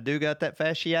ailments? I do got that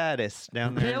fasciitis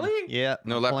down there. Really? Yeah.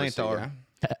 No leprosy, plantar. yeah?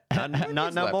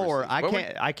 Not no more.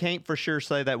 leprosy? I can't for sure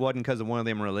say that wasn't because of one of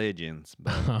them religions,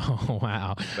 Oh,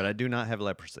 wow. but I do not have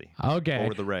leprosy. Okay.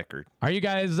 For the record. Are you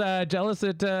guys jealous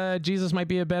that Jesus might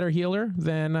be a better healer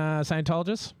than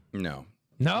Scientologists? No.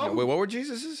 No? Wait, what were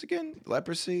Jesus's again?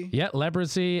 Leprosy? Yeah,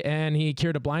 leprosy, and he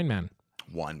cured a blind man.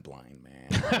 One blind man.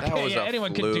 That was Yeah, a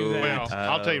anyone can do fluke. that.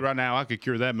 Well, I'll tell you right now, I could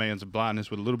cure that man's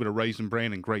blindness with a little bit of raisin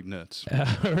bran and grape nuts.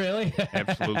 Really?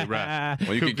 Absolutely right.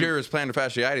 Well, you could cure his plantar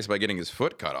fasciitis by getting his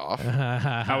foot cut off.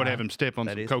 I would have him step on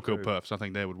That some is Cocoa true. Puffs. I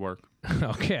think that would work.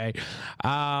 Okay.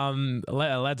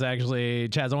 Let's actually,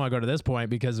 Chaz, I want to go to this point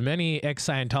because many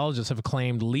ex-Scientologists have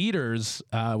claimed leaders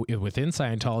within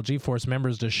Scientology force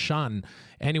members to shun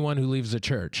anyone who leaves the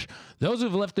church. Those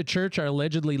who've left the church are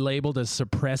allegedly labeled as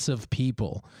suppressive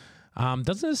people.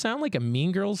 Doesn't it sound like a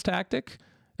Mean Girls tactic?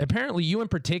 Apparently, you in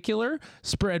particular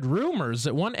spread rumors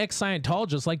that one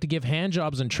ex-Scientologist liked to give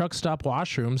handjobs in truck stop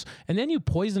washrooms, and then you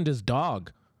poisoned his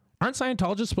dog. Aren't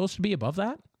Scientologists supposed to be above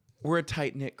that? We're a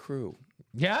tight-knit crew.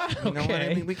 Yeah? Okay. You know what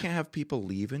I mean? We can't have people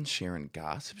leaving, sharing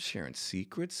gossip, sharing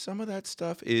secrets. Some of that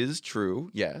stuff is true,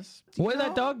 yes. What did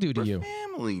that dog do to We're you?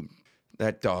 family.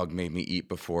 That dog made me eat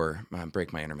before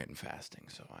break my intermittent fasting.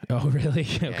 So Oh, really?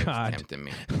 yeah, Oh, it was God. tempting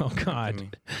me. Oh,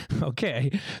 God.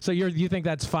 Okay. So you think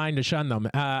that's fine to shun them?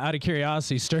 Out of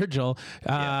curiosity, Sturgill,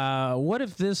 what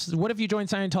if you join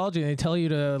Scientology and they tell you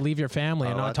to leave your family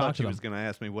and I not talk thought to you them? was going to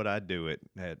ask me what I'd do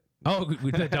at Oh,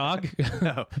 with the dog?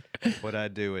 no, what I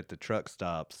do at the truck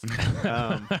stops.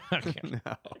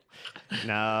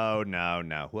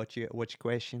 No. What's your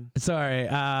question? Sorry.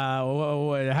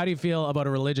 How do you feel about a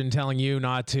religion telling you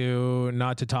not to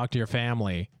talk to your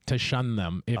family, to shun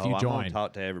them if you I'm join? gonna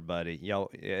talk to everybody.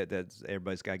 Y'all,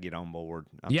 everybody's got to get on board.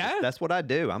 Yeah? That's what I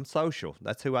do. I'm social.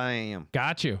 That's who I am.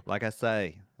 Got you. Like I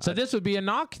say. So this would be a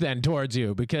knock then towards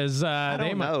you because I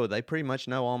don't know. They pretty much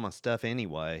know all my stuff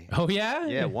anyway. Oh yeah.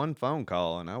 Yeah, one phone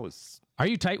call and I was. Are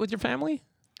you tight with your family?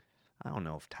 I don't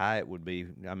know if tight would be.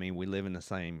 I mean, we live in the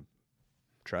same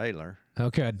trailer. Oh,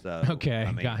 good. So, Okay,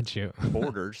 I mean, got you.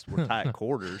 Quarters. We're tight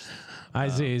quarters. I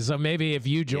see. So maybe if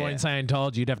you join yeah.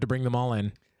 Scientology, you'd have to bring them all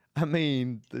in. I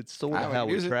mean, it's sort I of would how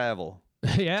we use it. travel.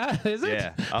 Yeah, is it?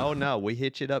 Yeah. Oh no, we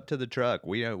hitch it up to the truck.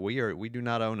 We do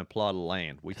not own a plot of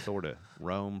land. We sort of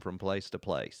roam from place to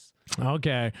place.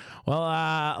 Okay.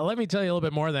 Well, let me tell you a little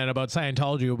bit more then about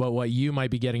Scientology, about what you might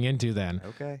be getting into then.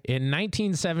 Okay. In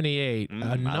 1978,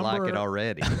 I like it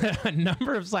already. a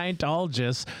number of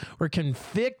Scientologists were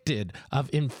convicted of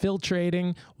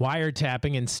infiltrating,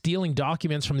 wiretapping, and stealing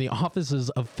documents from the offices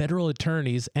of federal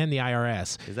attorneys and the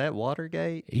IRS. Is that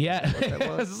Watergate? Yeah, that it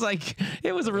was like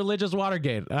it was a religious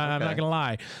Watergate. I'm not gonna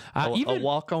lie. A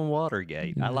walk on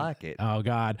Watergate. I like it. Oh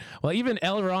God! Well, even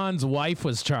L. Ron's wife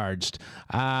was charged,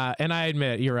 and I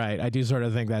admit you're right. I do sort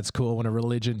of think that's cool when a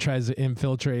religion tries to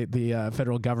infiltrate the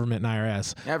federal government and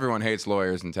IRS. Everyone hates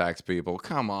lawyers and tax people.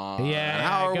 Come on. Yeah,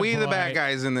 How are good we the bad point.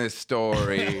 guys in this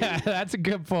story? That's a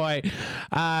good point.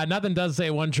 Nothing does say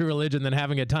one true religion than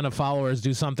having a ton of followers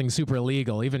do something super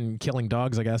illegal, even killing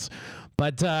dogs, I guess.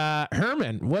 But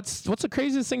Herman, what's the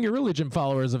craziest thing your religion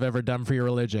followers have ever done for your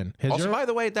religion? Also, by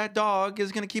the way, that dog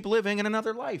is going to keep living in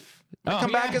another life.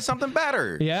 Come back as something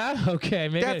better. Yeah? Okay.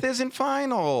 Maybe Death isn't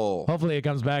final. hopefully it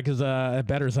comes back as a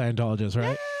better Scientologist,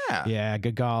 right? Yeah. Yeah,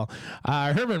 good call.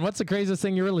 Herman, what's the craziest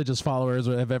thing your religious followers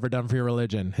have ever done for your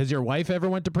religion? Has your wife ever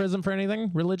went to prison for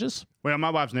anything religious? Well, my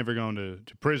wife's never gone to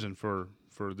prison for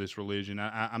for this religion.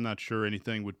 I'm not sure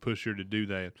anything would push her to do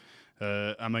that.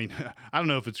 I mean, I don't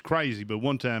know if it's crazy, but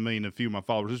one time, me and a few of my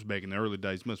followers, this was back in the early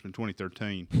days, must have been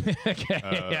 2013.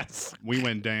 Yes. We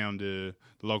went down to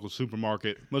the local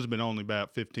supermarket. Must have been only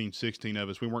about 15, 16 of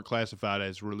us. We weren't classified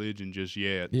as religion just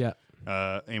yet. Yeah.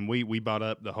 And we bought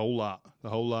up the whole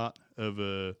lot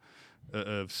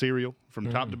of cereal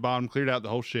from top to bottom, cleared out the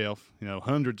whole shelf,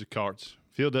 hundreds of carts,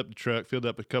 filled up the truck, filled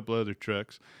up a couple other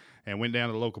trucks, and went down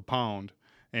to the local pond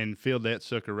and filled that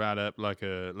sucker right up like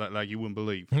you wouldn't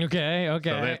believe. Okay.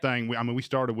 So that thing, we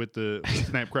started with the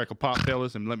snap, crackle, pop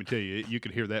fellas, and let me tell you, you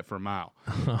could hear that for a mile.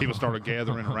 People started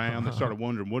gathering around. They started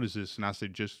wondering, what is this? And I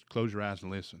said, just close your eyes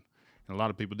and listen. And a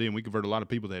lot of people did, and we converted a lot of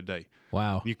people that day.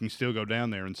 Wow. You can still go down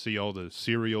there and see all the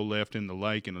cereal left in the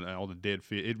lake and all the dead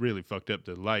fish. It really fucked up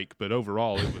the lake, but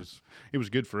overall, it was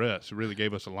good for us. It really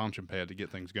gave us a launching pad to get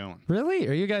things going. Really?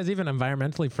 Are you guys even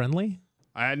environmentally friendly?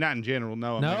 Not in general,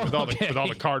 no. No? I mean, with all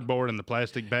the cardboard and the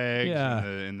plastic bags Yeah.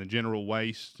 and the general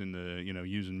waste and the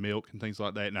using milk and things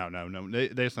like that. No.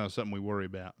 That's not something we worry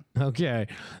about. Okay.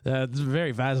 That's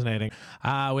very fascinating.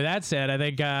 With that said, I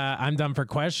think I'm done for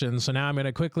questions. So now I'm going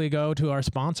to quickly go to our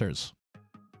sponsors.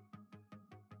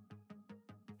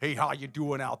 Hey, how you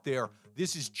doing out there?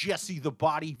 This is Jesse the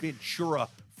Body Ventura,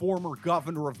 former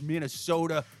governor of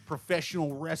Minnesota,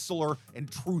 professional wrestler, and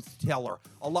truth teller.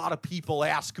 A lot of people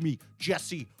ask me,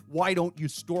 Jesse, why don't you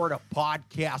start a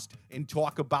podcast and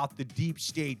talk about the deep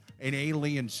state and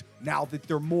aliens now that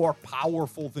they're more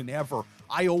powerful than ever?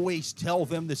 I always tell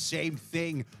them the same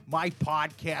thing. My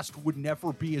podcast would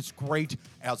never be as great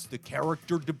as the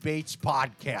Character Debates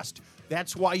podcast.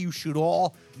 That's why you should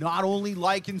all not only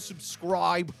like and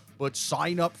subscribe, but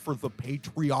sign up for the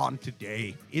Patreon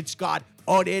today. It's got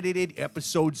unedited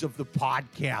episodes of the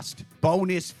podcast,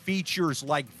 bonus features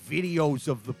like videos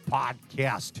of the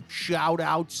podcast, shout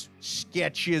outs,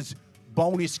 sketches,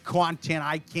 bonus content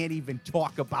I can't even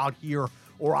talk about here,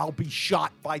 or I'll be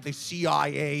shot by the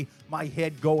CIA, my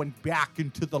head going back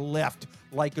and to the left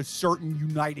like a certain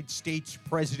United States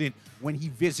president when he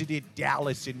visited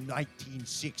Dallas in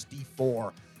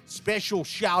 1964. Special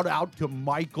shout out to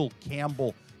Michael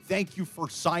Campbell. Thank you for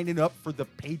signing up for the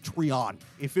Patreon.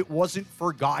 If it wasn't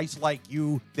for guys like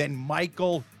you, then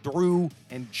Michael, Drew,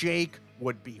 and Jake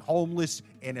would be homeless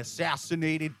and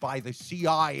assassinated by the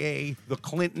CIA, the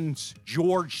Clintons,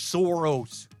 George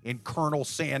Soros, and Colonel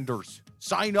Sanders.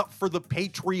 Sign up for the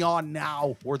Patreon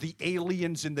now, or the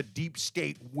aliens in the deep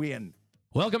state win.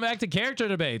 Welcome back to Character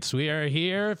Debates. We are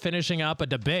here finishing up a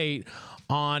debate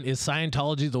on is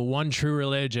Scientology the one true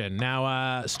religion.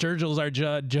 Now, Sturgill's our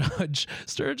judge.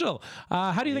 Sturgill,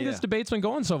 how do you think this debate's been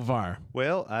going so far?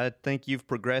 Well, I think you've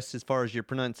progressed as far as your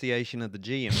pronunciation of the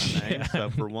G in my name. So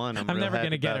for one, I'm never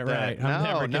going to get it right. I'm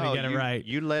never going to get it right.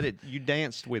 You let it. You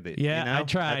danced with it. Yeah, I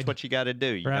tried. That's what you got to do.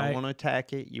 You don't want to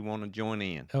attack it. You want to join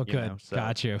in. Oh, good.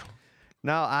 Got you.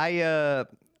 No, I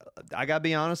gotta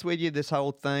be honest with you. This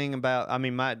whole thing about,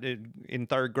 in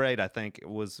third grade, I think it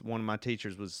was one of my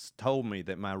teachers told me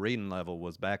that my reading level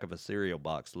was back of a cereal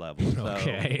box level. So,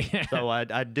 okay. So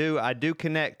I do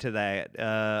connect to that.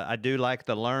 I do like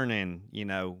the learning,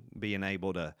 being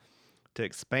able to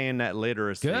expand that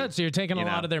literacy. Good. So you're taking a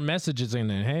lot of their messages in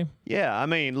there, hey? Yeah. I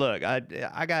mean, look, I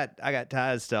got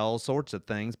ties to all sorts of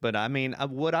things, but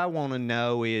what I want to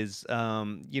know is,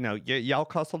 y'all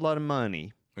cost a lot of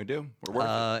money. We do. We're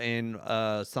worth it. And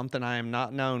something I am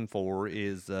not known for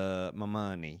is my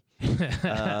money.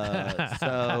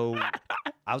 So,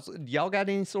 y'all got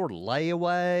any sort of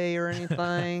layaway or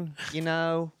anything?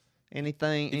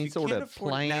 Anything? Any sort of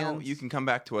plan? Now, you can come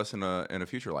back to us in a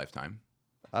future lifetime.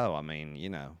 Oh,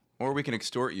 Or we can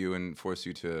extort you and force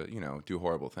you to, do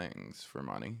horrible things for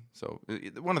money. So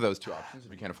one of those two options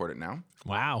if you can't afford it now.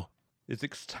 Wow.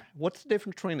 What's the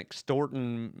difference between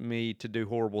extorting me to do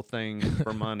horrible things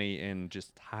for money and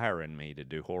just hiring me to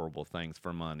do horrible things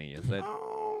for money? Is that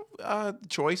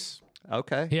choice?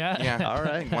 Okay. Yeah. All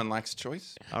right. I think one lacks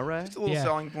choice. All right. It's a little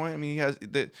selling point. I mean,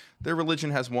 their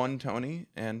religion has one Tony,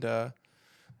 and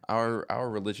our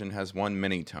religion has one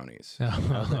many Tonys. Y'all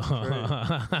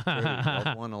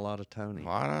won a lot of Tonys.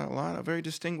 A lot of very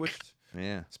distinguished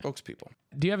spokespeople.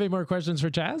 Do you have any more questions for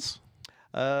Chaz?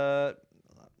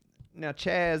 Now,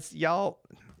 Chaz,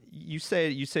 you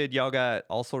said y'all got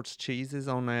all sorts of cheeses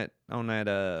on that.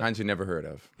 Kinds you never heard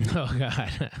of. Oh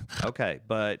God. Okay,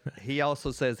 but he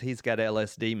also says he's got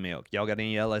LSD milk. Y'all got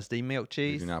any LSD milk I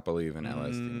cheese? do not believe in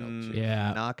LSD milk cheese.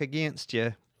 Yeah. Knock against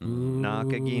you.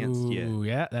 Knock against you.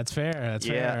 Yeah, that's fair. That's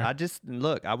fair. I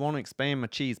want to expand my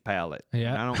cheese palate.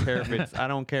 Yeah. And I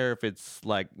don't care if it's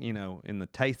like, in the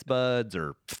taste buds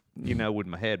or, with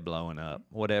my head blowing up,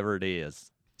 whatever it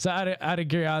is. So out of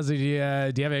curiosity, do you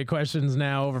have any questions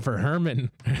now over for Herman?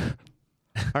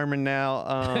 Herman,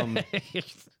 now,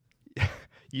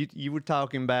 you were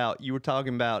talking about what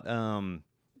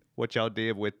y'all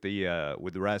did with the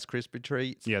Rice Krispie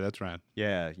treats. Yeah, that's right.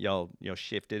 Yeah, y'all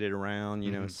shifted it around,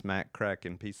 you know, smack, crack,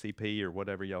 and PCP or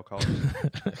whatever y'all call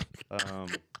it.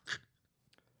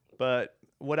 But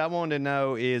what I wanted to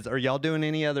know is, are y'all doing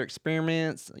any other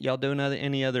experiments? Y'all doing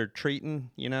any other treating?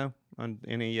 You know, on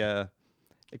any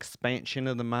expansion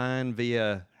of the mind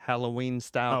via Halloween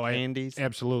style candies?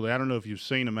 Absolutely. I don't know if you've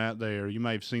seen them out there. You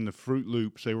may have seen the Fruit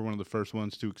Loops. They were one of the first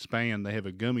ones to expand. They have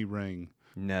a gummy ring.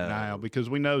 No. Now, because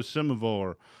we know some of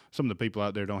the people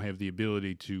out there don't have the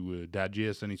ability to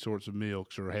digest any sorts of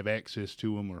milks or have access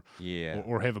to them or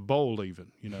have a bowl even,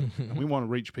 you know. And we want to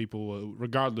reach people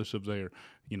regardless of their,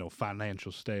 you know,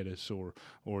 financial status or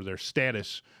their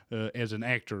status as an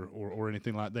actor or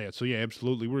anything like that. So, yeah,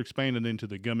 absolutely. We're expanding into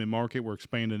the gummy market. We're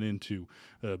expanding into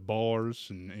bars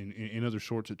and other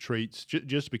sorts of treats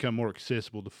just to become more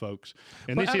accessible to folks.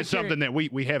 And this is something that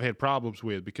we have had problems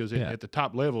with because at the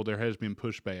top level there has been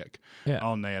pushback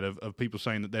on that of people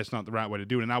saying that that's not the right way to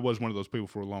do it. And I was one of those people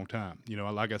for a long time. You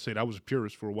know, like I said, I was a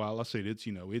purist for a while. I said it's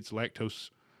lactose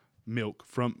milk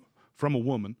from a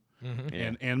woman.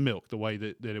 And milk the way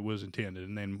that it was intended.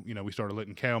 And then, you know, we started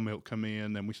letting cow milk come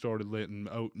in, then we started letting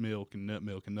oat milk and nut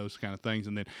milk and those kind of things.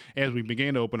 And then as we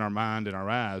began to open our mind and our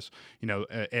eyes, you know,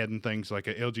 adding things like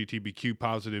a LGBTQ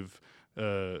positive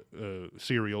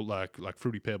cereal like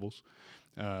Fruity Pebbles,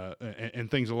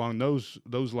 and things along those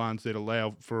lines that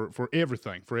allow for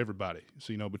everything, for everybody.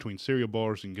 So, you know, between cereal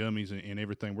bars and gummies and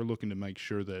everything, we're looking to make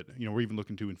sure that, you know, we're even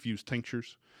looking to infuse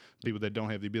tinctures. People that don't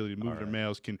have the ability to move their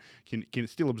mouths can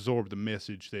still absorb the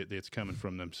message that's coming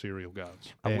from them cereal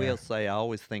gods. I will say, I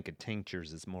always think of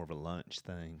tinctures as more of a lunch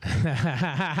thing.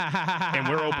 And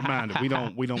we're open-minded.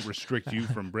 We don't restrict you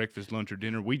from breakfast, lunch, or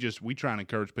dinner. We try and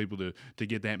encourage people to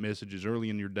get that message as early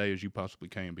in your day as you possibly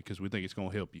can because we think it's going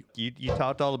to help you. You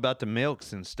talked all about the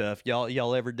milks and stuff.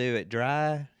 Y'all ever do it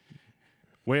dry?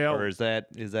 Well, or is that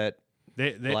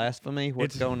blasphemy?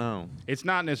 What's going on? It's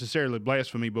not necessarily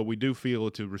blasphemy, but we do feel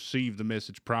to receive the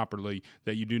message properly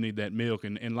that you do need that milk.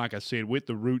 And like I said, with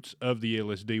the roots of the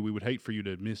LSD, we would hate for you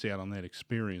to miss out on that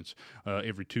experience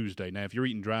every Tuesday. Now, if you're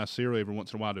eating dry cereal every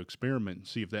once in a while to experiment and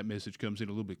see if that message comes in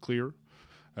a little bit clearer,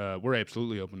 we're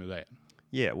absolutely open to that.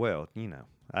 Yeah, well, you know,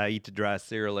 I eat the dry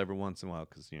cereal every once in a while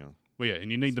because, you know. Well, yeah,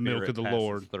 and you need the milk of the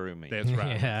Lord through me. That's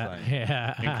right.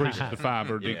 Yeah. Increases the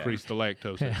fiber, decreases the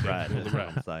lactose. That's Right, absolutely that's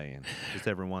what I'm saying. Just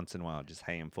every once in a while, just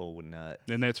handful with nut.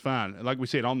 And that's fine. Like we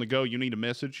said, on the go, you need a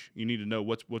message. You need to know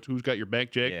who's got your back,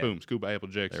 Jack. Yeah. Boom, scoop of Apple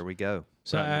Jacks. There we go.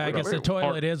 So I guess the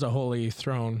toilet is a holy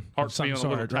throne of some feeling a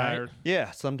little sort, right? tired. Yeah,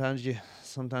 sometimes you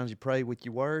pray with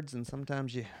your words, and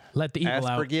sometimes you Let the evil ask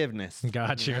out. forgiveness.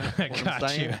 Got you. What I'm Got you.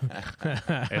 saying?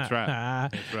 That's right.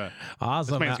 That's right.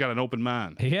 Awesome. This man's got an open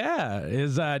mind. Yeah. Do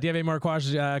you have any more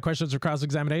questions or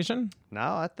cross-examination? No,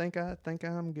 I think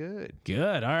I'm good.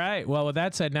 Good. All right. Well, with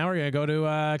that said, now we're going to go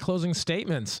to closing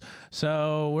statements.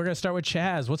 So we're going to start with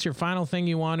Chaz. What's your final thing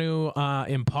you want to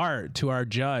impart to our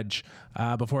judge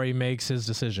before he makes his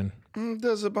decision?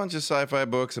 There's a bunch of sci-fi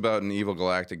books about an evil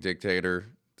galactic dictator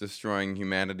destroying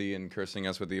humanity and cursing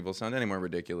us with evil sound any more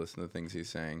ridiculous than the things he's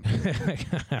saying.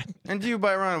 And do you be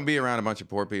around a bunch of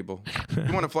poor people? Do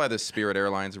you want to fly the Spirit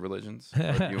Airlines of religions?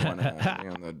 Or do you want to be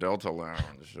on the Delta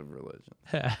Lounge of religion?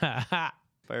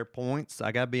 Fair points.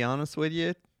 I got to be honest with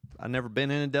you. I've never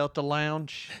been in a Delta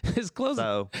Lounge. His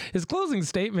closing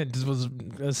statement was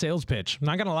a sales pitch. I'm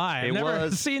not going to lie. I've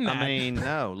never seen that. I mean,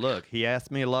 no, look, he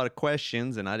asked me a lot of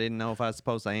questions, and I didn't know if I was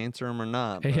supposed to answer them or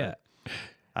not. Yeah.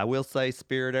 I will say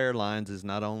Spirit Airlines is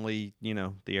not only, you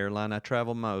know, the airline I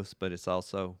travel most, but it's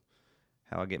also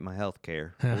how I get my health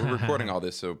care. We're recording all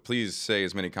this, so please say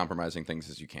as many compromising things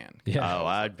as you can. Yeah. Oh,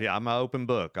 I'm an open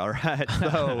book, all right?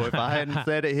 So if I hadn't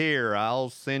said it here, I'll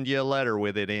send you a letter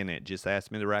with it in it. Just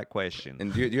ask me the right question.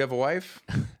 And do you have a wife?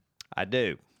 I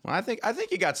do. Well, I think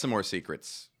you got some more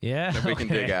secrets. Yeah. That we can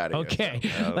dig out of here.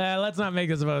 Okay. Let's not make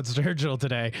this about Sturgill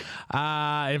today.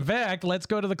 In fact, let's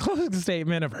go to the closing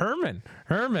statement of Herman.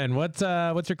 Herman, what's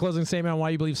your closing statement on why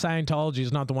you believe Scientology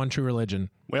is not the one true religion?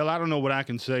 Well, I don't know what I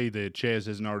can say that Chaz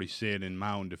hasn't already said in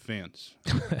my own defense.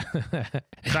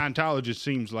 Scientology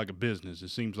seems like a business. It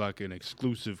seems like an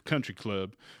exclusive country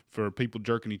club for people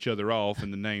jerking each other off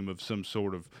in the name of some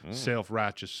sort of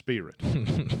self-righteous spirit.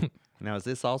 Now, is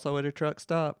this also at a truck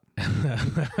stop?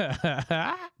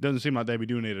 Doesn't seem like they'd be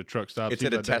doing it at a truck stop. It's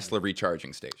at a Tesla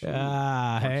recharging station.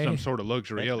 Hey. Some sort of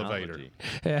luxury elevator.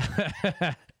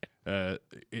 Yeah.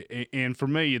 And for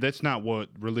me, that's not what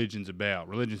religion's about.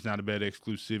 Religion's not about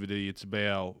exclusivity. It's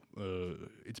about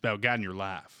guiding your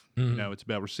life. You know, it's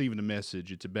about receiving a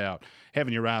message. It's about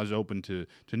having your eyes open to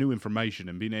new information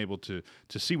and being able to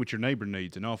see what your neighbor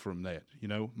needs and offer them that. You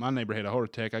know, my neighbor had a heart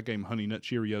attack. I gave him Honey Nut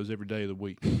Cheerios every day of the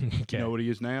week. Okay. You know what he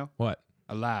is now? What?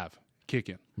 Alive,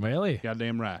 kicking. Really?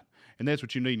 Goddamn right. And that's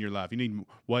what you need in your life. You need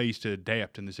ways to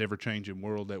adapt in this ever-changing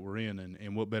world that we're in.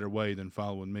 And what better way than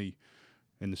following me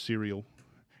and the cereal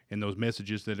and those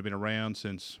messages that have been around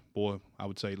since, boy, I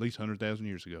would say at least 100,000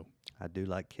 years ago. I do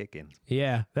like kicking.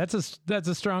 Yeah, that's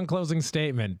a strong closing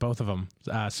statement. Both of them,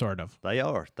 sort of. They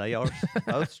are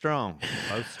both strong,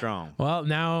 both strong. Well,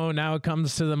 now it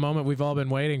comes to the moment we've all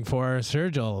been waiting for.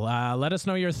 Sturgill, let us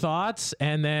know your thoughts,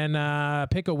 and then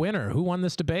pick a winner. Who won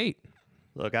this debate?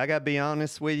 Look, I got to be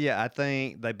honest with you. I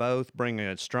think they both bring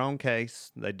a strong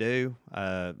case. They do.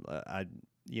 I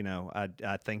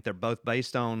think they're both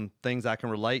based on things I can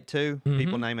relate to.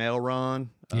 People named L. Ron.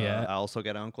 Yeah. I also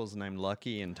got uncles named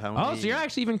Lucky and Tony. Oh, so you're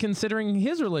actually even considering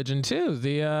his religion too,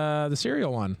 the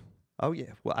cereal one. Oh,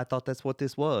 yeah. Well, I thought that's what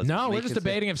this was. No, we're just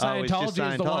debating if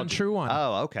Scientology is the one true one.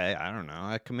 Oh, okay. I don't know.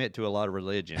 I commit to a lot of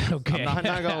religions. Okay. I'm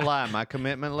not going to lie. My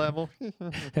commitment level, like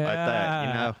that,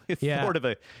 you know, it's sort of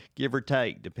a give or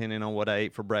take, depending on what I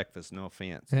ate for breakfast. No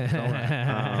offense. It's all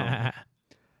right.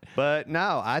 But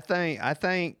no, I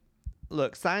think,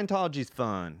 look, Scientology's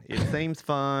fun. It seems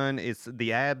fun.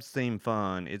 The abs seem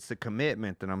fun. It's the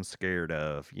commitment that I'm scared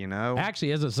of, you know?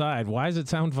 Actually, as a side, why does it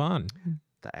sound fun?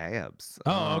 The abs.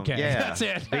 Oh, okay. Yeah. That's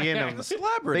it. Being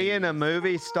a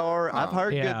movie star, I've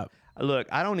heard Yeah. good. Look,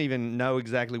 I don't even know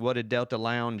exactly what a Delta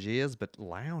Lounge is, but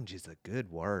lounge is a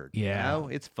good word. Yeah. You know?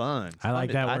 It's fun. It's I fun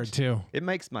like that word too. It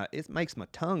makes my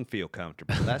tongue feel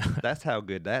comfortable. That's how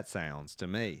good that sounds to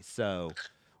me. So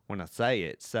when I say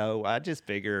it, so I just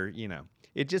figure, you know,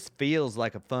 it just feels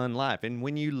like a fun life. And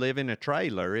when you live in a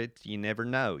trailer, you never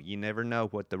know. You never know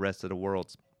what the rest of the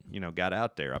world's, you know, got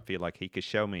out there. I feel like he could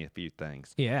show me a few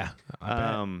things. Yeah. I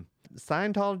bet.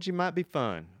 Scientology might be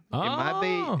fun.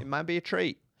 Oh. It might be a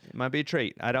treat. It might be a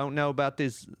treat. I don't know about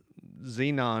this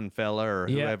Xenon fella or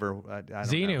whoever. I don't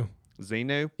Xenu. know.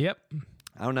 Xenu? Yep.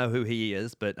 I don't know who he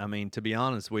is, but I mean, to be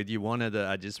honest with you,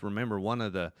 I just remember one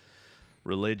of the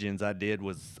religions I did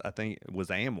was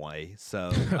Amway.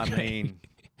 So I mean,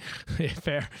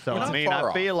 fair. so I mean,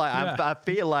 I feel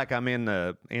like I'm in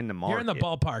the market. You're in the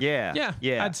ballpark.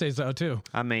 Yeah. I'd say so too.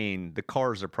 I mean, the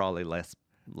cars are probably less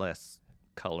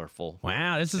colorful.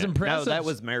 Wow, this is impressive. No, that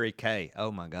was Mary Kay.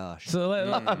 Oh my gosh. So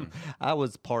I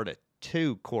was part of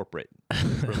 2 corporate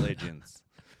religions.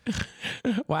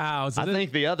 wow. So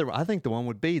I think the one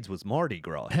with beads was Mardi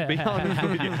Gras. To be honest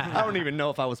with you, I don't even know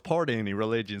if I was part of any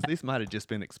religions. These might have just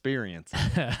been experience.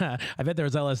 I bet there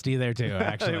was LSD there too.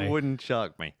 Actually, It wouldn't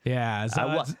shock me. yeah.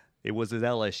 So It was at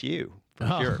LSU for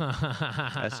sure.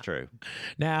 That's true.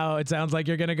 now it sounds like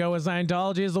you're going to go with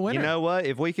Scientology as the winner. You know what?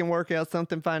 If we can work out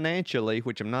something financially,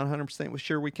 which I'm not 100%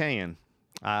 sure we can,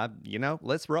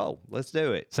 let's roll. Let's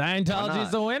do it. Scientology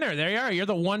is the winner. There you are. You're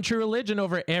the one true religion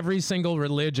over every single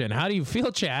religion. How do you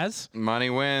feel, Chaz? Money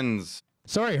wins.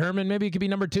 Sorry, Herman. Maybe you could be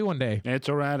number 2 one day. It's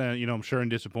all right. I'm sure I'm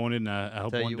disappointed, and I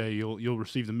hope Tell one you- day you'll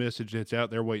receive the message that's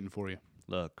out there waiting for you.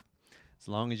 Look, as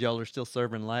long as y'all are still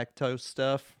serving lactose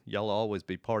stuff, y'all will always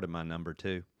be part of my number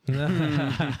 2. Fair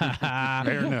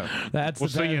enough. That's We'll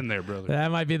the see you best- in there, brother. That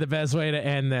might be the best way to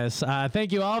end this.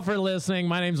 Thank you all for listening.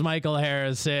 My name's Michael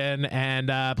Harrison,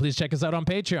 and please check us out on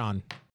Patreon.